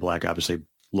Malachi Black obviously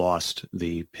lost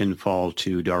the pinfall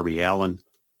to Darby Allin.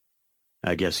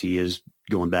 I guess he is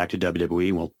going back to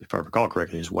WWE. Well, if I recall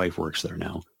correctly, his wife works there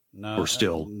now. No, or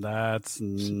still. That's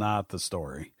not the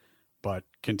story, but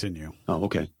continue. Oh,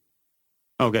 okay.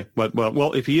 Okay. But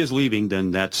well, if he is leaving,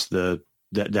 then that's the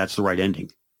right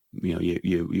ending.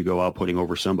 You go out putting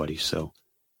over somebody. So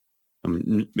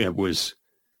it was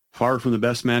far from the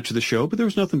best match of the show, but there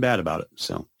was nothing bad about it.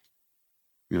 So,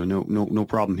 no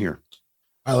problem here.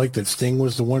 I like that Sting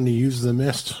was the one to use the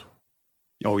mist.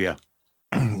 Oh yeah.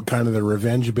 Kind of the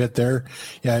revenge bit there.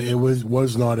 Yeah, it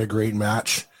was not a great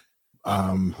match.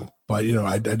 But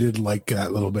I did like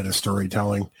that little bit of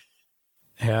storytelling.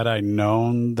 Had I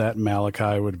known that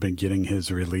Malachi would have been getting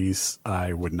his release,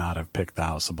 I would not have picked the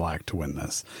House of Black to win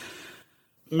this.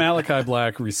 Malachi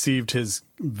Black received his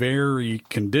very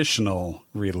conditional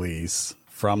release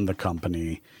from the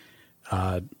company.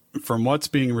 From what's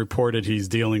being reported, he's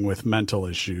dealing with mental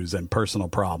issues and personal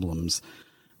problems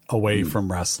away from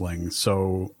wrestling.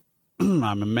 So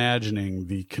I'm imagining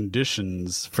the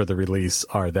conditions for the release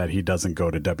are that he doesn't go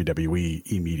to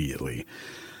WWE immediately.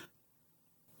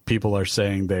 People are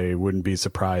saying they wouldn't be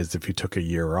surprised if he took a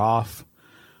year off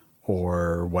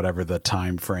or whatever the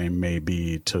time frame may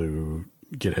be to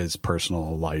get his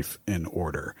personal life in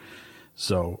order.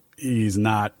 So he's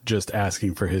not just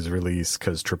asking for his release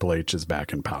because Triple H is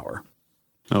back in power.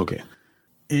 Okay.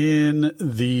 In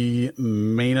the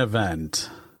main event,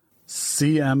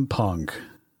 CM Punk,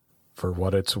 for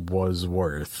what it was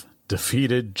worth,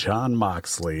 defeated Jon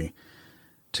Moxley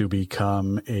to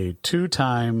become a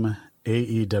 2-time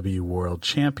AEW World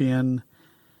Champion,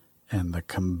 and the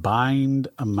combined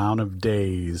amount of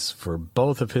days for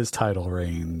both of his title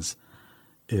reigns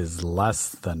is less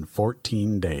than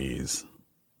 14 days.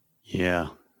 Yeah.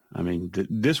 I mean,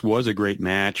 this was a great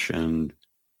match, and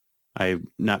I'm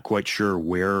not quite sure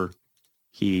where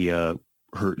he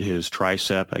hurt his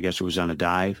tricep. I guess it was on a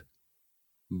dive.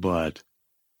 But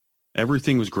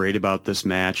everything was great about this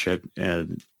match.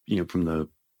 From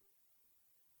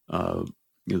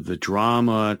the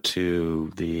drama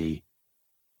to the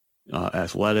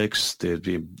athletics,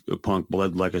 the Punk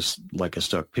bled like a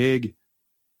stuck pig,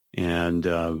 and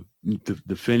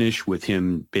the finish with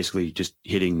him basically just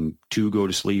hitting 2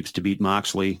 go-to-sleeps to beat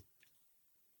Moxley.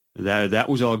 That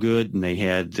was all good, and they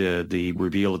had the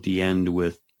reveal at the end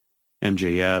with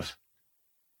MJF,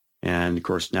 and of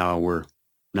course now we're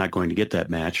not going to get that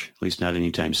match, at least not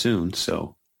anytime soon.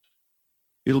 So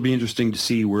it'll be interesting to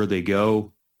see where they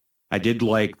go. I did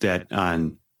like that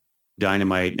on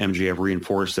Dynamite, MJF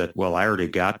reinforced that, well, I already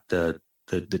got the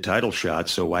title shot,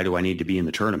 so why do I need to be in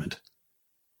the tournament?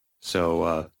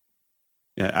 So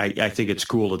I think it's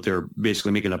cool that they're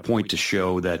basically making a point to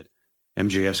show that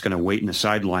MJF's going to wait in the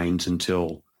sidelines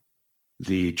until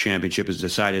the championship is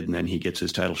decided, and then he gets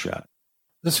his title shot.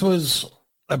 This was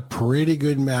a pretty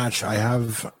good match. I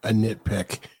have a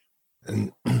nitpick,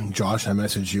 and Josh, I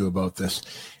messaged you about this,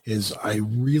 is I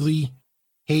really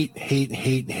hate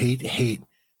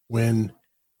when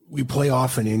we play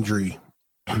off an injury,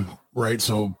 right?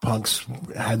 So Punk's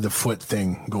had the foot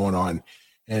thing going on,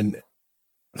 and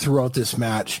throughout this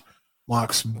match,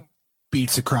 Mox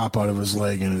beats the crap out of his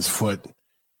leg and his foot,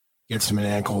 gets him in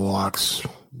ankle locks,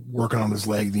 working on his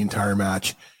leg the entire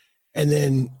match. And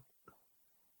then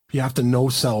you have to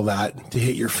no-sell that to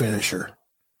hit your finisher.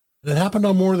 That happened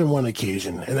on more than one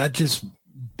occasion, and that just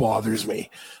bothers me,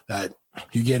 that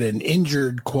you get an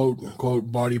injured,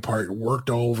 quote-unquote, body part worked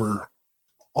over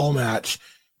all match,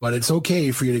 but it's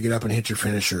okay for you to get up and hit your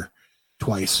finisher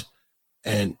twice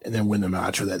and then win the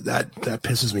match. Or that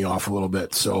pisses me off a little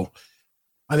bit. So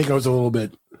I think I was a little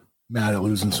bit mad at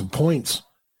losing some points,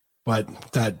 but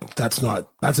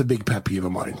that's a big pet peeve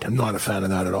of mine. I'm not a fan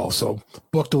of that at all. So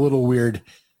booked a little weird.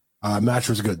 Match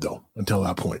was good though until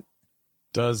that point.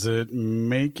 Does it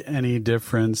make any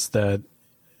difference that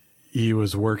he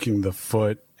was working the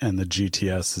foot and the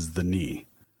GTS is the knee?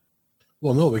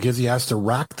 Well, no, because he has to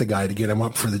rack the guy to get him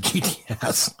up for the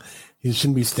GTS. He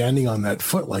shouldn't be standing on that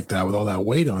foot like that with all that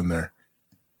weight on there.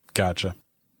 Gotcha.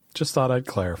 Just thought I'd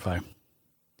clarify.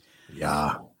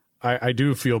 Yeah. I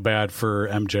do feel bad for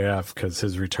MJF because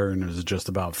his return is just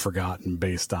about forgotten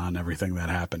based on everything that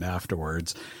happened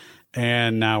afterwards.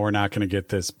 And now we're not going to get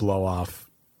this blow-off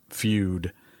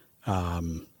feud.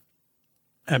 MJF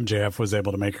was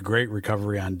able to make a great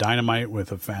recovery on Dynamite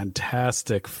with a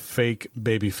fantastic fake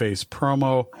babyface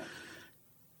promo,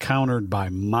 countered by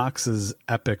Mox's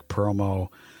epic promo.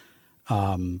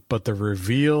 But the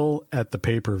reveal at the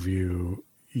pay-per-view,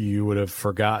 you would have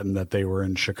forgotten that they were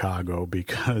in Chicago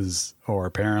or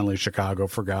apparently Chicago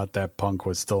forgot that Punk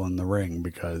was still in the ring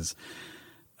because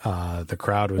the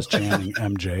crowd was chanting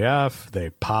MJF. They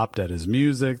popped at his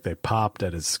music. They popped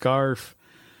at his scarf.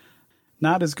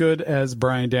 Not as good as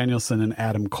Bryan Danielson and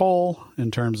Adam Cole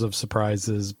in terms of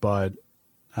surprises, but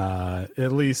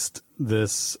at least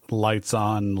this lights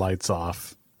on, lights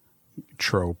off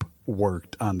trope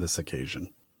worked on this occasion.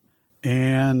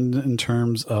 And in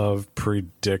terms of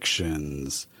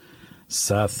predictions,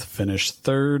 Seth finished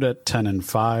third at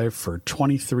 10-5 for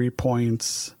 23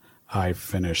 points. I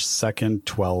finished second,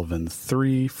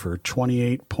 12-3 for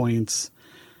 28 points.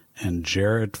 And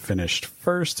Jarrett finished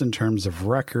first in terms of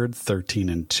record,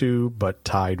 13-2, but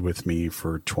tied with me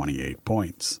for 28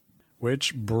 points.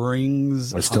 Which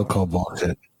brings... I still call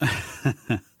bullshit.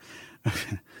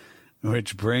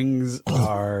 Which brings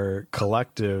our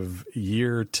collective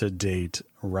year-to-date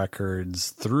records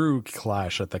through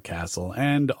Clash at the Castle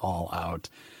and All Out.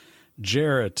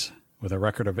 Jarrett with a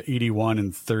record of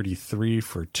 81-33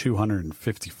 for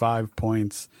 255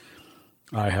 points.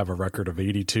 I have a record of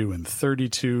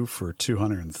 82-32 for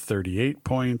 238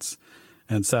 points.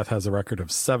 And Seth has a record of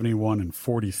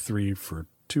 71-43 for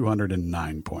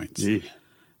 209 points. Yeah.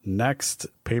 Next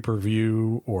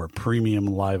pay-per-view or premium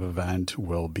live event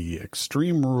will be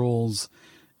Extreme Rules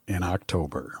in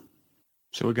October.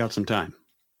 So we got some time.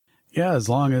 Yeah, as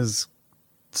long as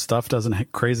stuff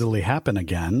doesn't crazily happen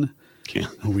again,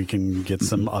 we can get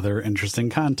some other interesting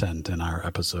content in our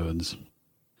episodes.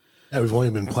 We've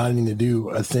only been planning to do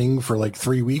a thing for like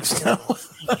 3 weeks now.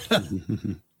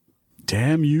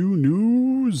 Damn you,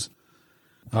 news.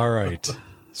 All right.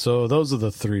 So those are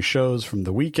the three shows from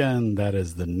the weekend. That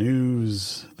is the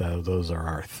news. Those are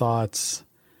our thoughts.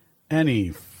 Any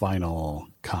final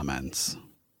comments?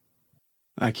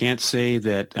 I can't say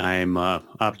that I'm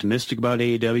optimistic about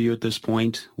AEW at this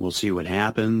point. We'll see what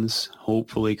happens.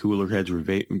 Hopefully cooler heads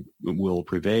will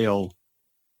prevail.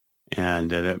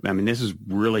 And this is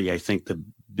really, I think, the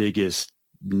biggest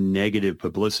negative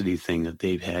publicity thing that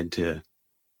they've had to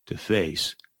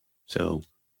face. So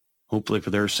hopefully for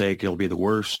their sake, it'll be the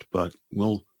worst, but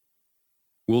we'll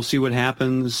see what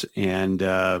happens. And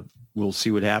we'll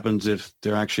see what happens if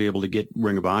they're actually able to get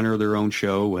Ring of Honor their own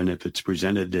show and if it's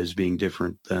presented as being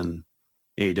different than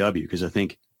AEW. Because I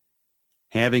think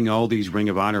having all these Ring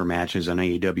of Honor matches on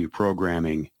AEW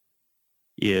programming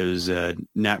is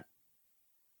not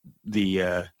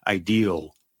the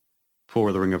ideal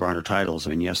for the Ring of Honor titles. I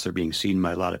mean, yes, they're being seen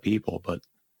by a lot of people, but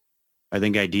I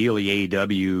think ideally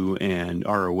AEW and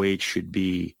ROH should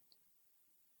be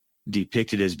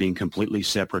depicted as being completely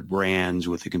separate brands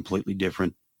with a completely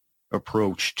different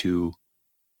approach to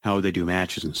how they do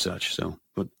matches and such. So,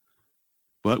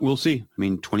 but we'll see. I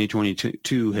mean,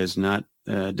 2022 has not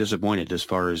disappointed as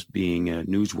far as being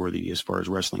newsworthy as far as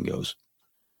wrestling goes.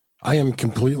 I am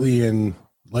completely in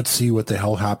let's see what the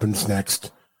hell happens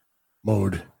next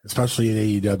mode, especially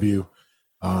at AEW.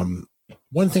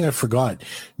 One thing I forgot,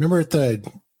 remember at the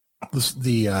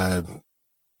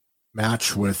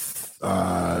match with,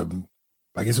 I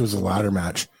guess it was a ladder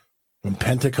match, when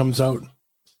Penta comes out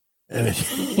and,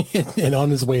 and on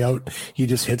his way out, he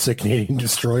just hits a Canadian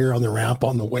Destroyer on the ramp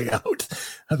on the way out.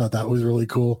 I thought that was really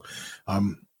cool.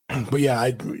 But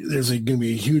yeah, there's going to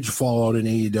be a huge fallout in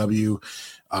AEW.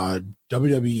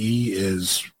 WWE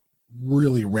is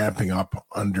really ramping up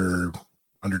under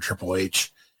Triple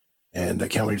H, and I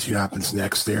can't wait to see what happens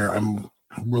next there. I'm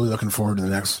really looking forward to the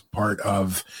next part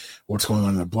of what's going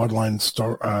on in the Bloodline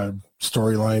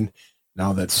storyline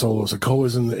now that Solo Sikoa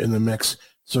is in the mix.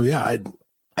 So yeah,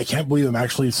 I can't believe I'm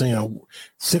actually saying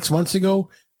 6 months ago,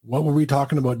 what were we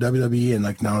talking about WWE? And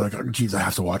like now, like, geez, I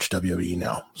have to watch WWE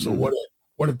now. So what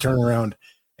a turnaround.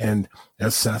 And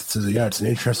as Seth says, yeah, it's an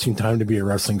interesting time to be a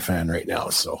wrestling fan right now.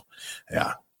 So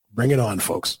yeah, bring it on,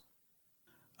 folks.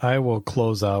 I will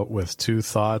close out with two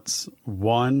thoughts.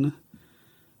 One,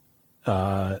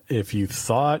 if you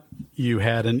thought you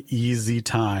had an easy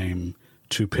time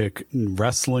to pick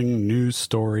wrestling news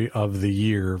story of the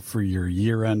year for your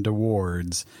year-end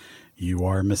awards, you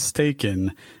are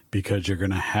mistaken, because you're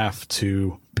going to have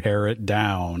to pare it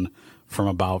down from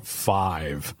about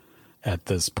 5 at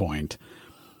this point.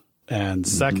 And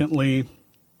secondly,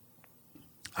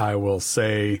 I will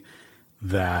say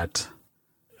that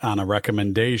on a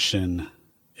recommendation,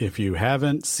 if you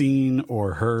haven't seen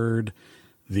or heard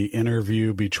the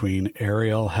interview between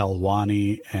Ariel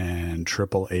Helwani and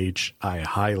Triple H, I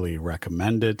highly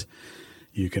recommend it.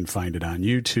 You can find it on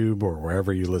YouTube or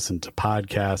wherever you listen to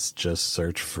podcasts. Just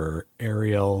search for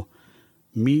Ariel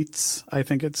Meets, I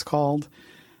think it's called.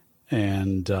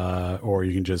 And, or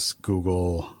you can just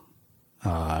Google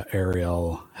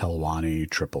Ariel Helwani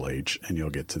Triple H and you'll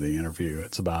get to the interview.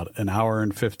 It's about an hour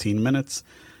and 15 minutes,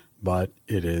 but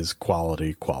it is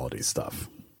quality stuff.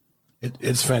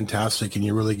 It's fantastic, and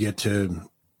you really get to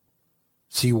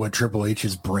see what Triple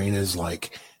H's brain is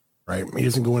like, right? He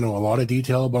doesn't go into a lot of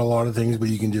detail about a lot of things, but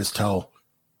you can just tell.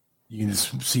 You can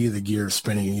just see the gears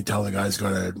spinning, and you tell the guy's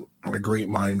got a great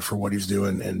mind for what he's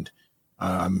doing, and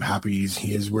I'm happy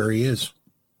he is where he is.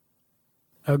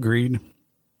 Agreed.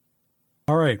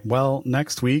 All right, well,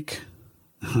 next week,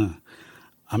 I'm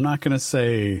not going to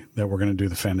say that we're going to do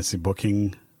the fantasy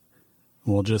booking.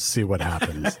 We'll just see what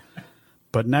happens.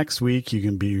 But next week, you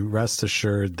can be rest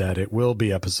assured that it will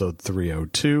be episode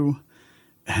 302,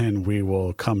 and we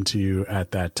will come to you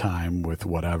at that time with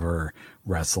whatever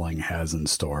wrestling has in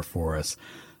store for us.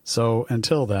 So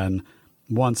until then,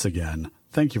 once again,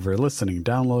 thank you for listening,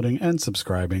 downloading, and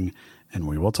subscribing, and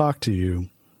we will talk to you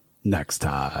next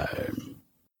time.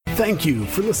 Thank you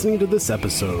for listening to this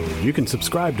episode. You can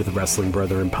subscribe to the Wrestling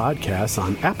Brethren podcast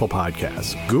on Apple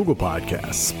Podcasts, Google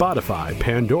Podcasts, Spotify,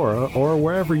 Pandora, or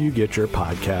wherever you get your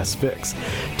podcast fix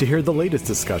to hear the latest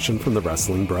discussion from the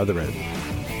Wrestling Brethren.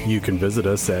 You can visit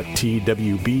us at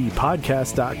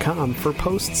twbpodcast.com for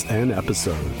posts and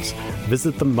episodes.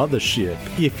 Visit the mothership,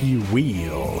 if you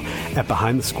will, at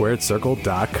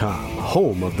behindthesquaredcircle.com,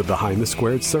 home of the Behind the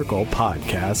Squared Circle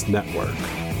podcast network.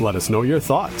 Let us know your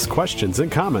thoughts, questions,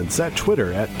 and comments at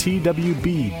Twitter at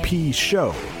TWBP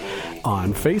Show,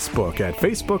 on Facebook at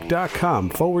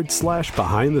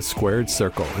facebook.com/Behind the Squared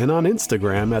Circle, and on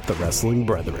Instagram at The Wrestling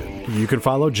Brethren. You can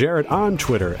follow Jarrett on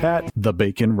Twitter at The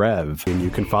Bacon Rev, and you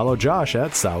can follow Josh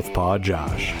at Southpaw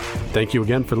Josh. Thank you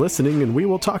again for listening, and we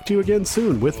will talk to you again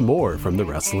soon with more from The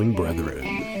Wrestling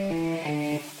Brethren.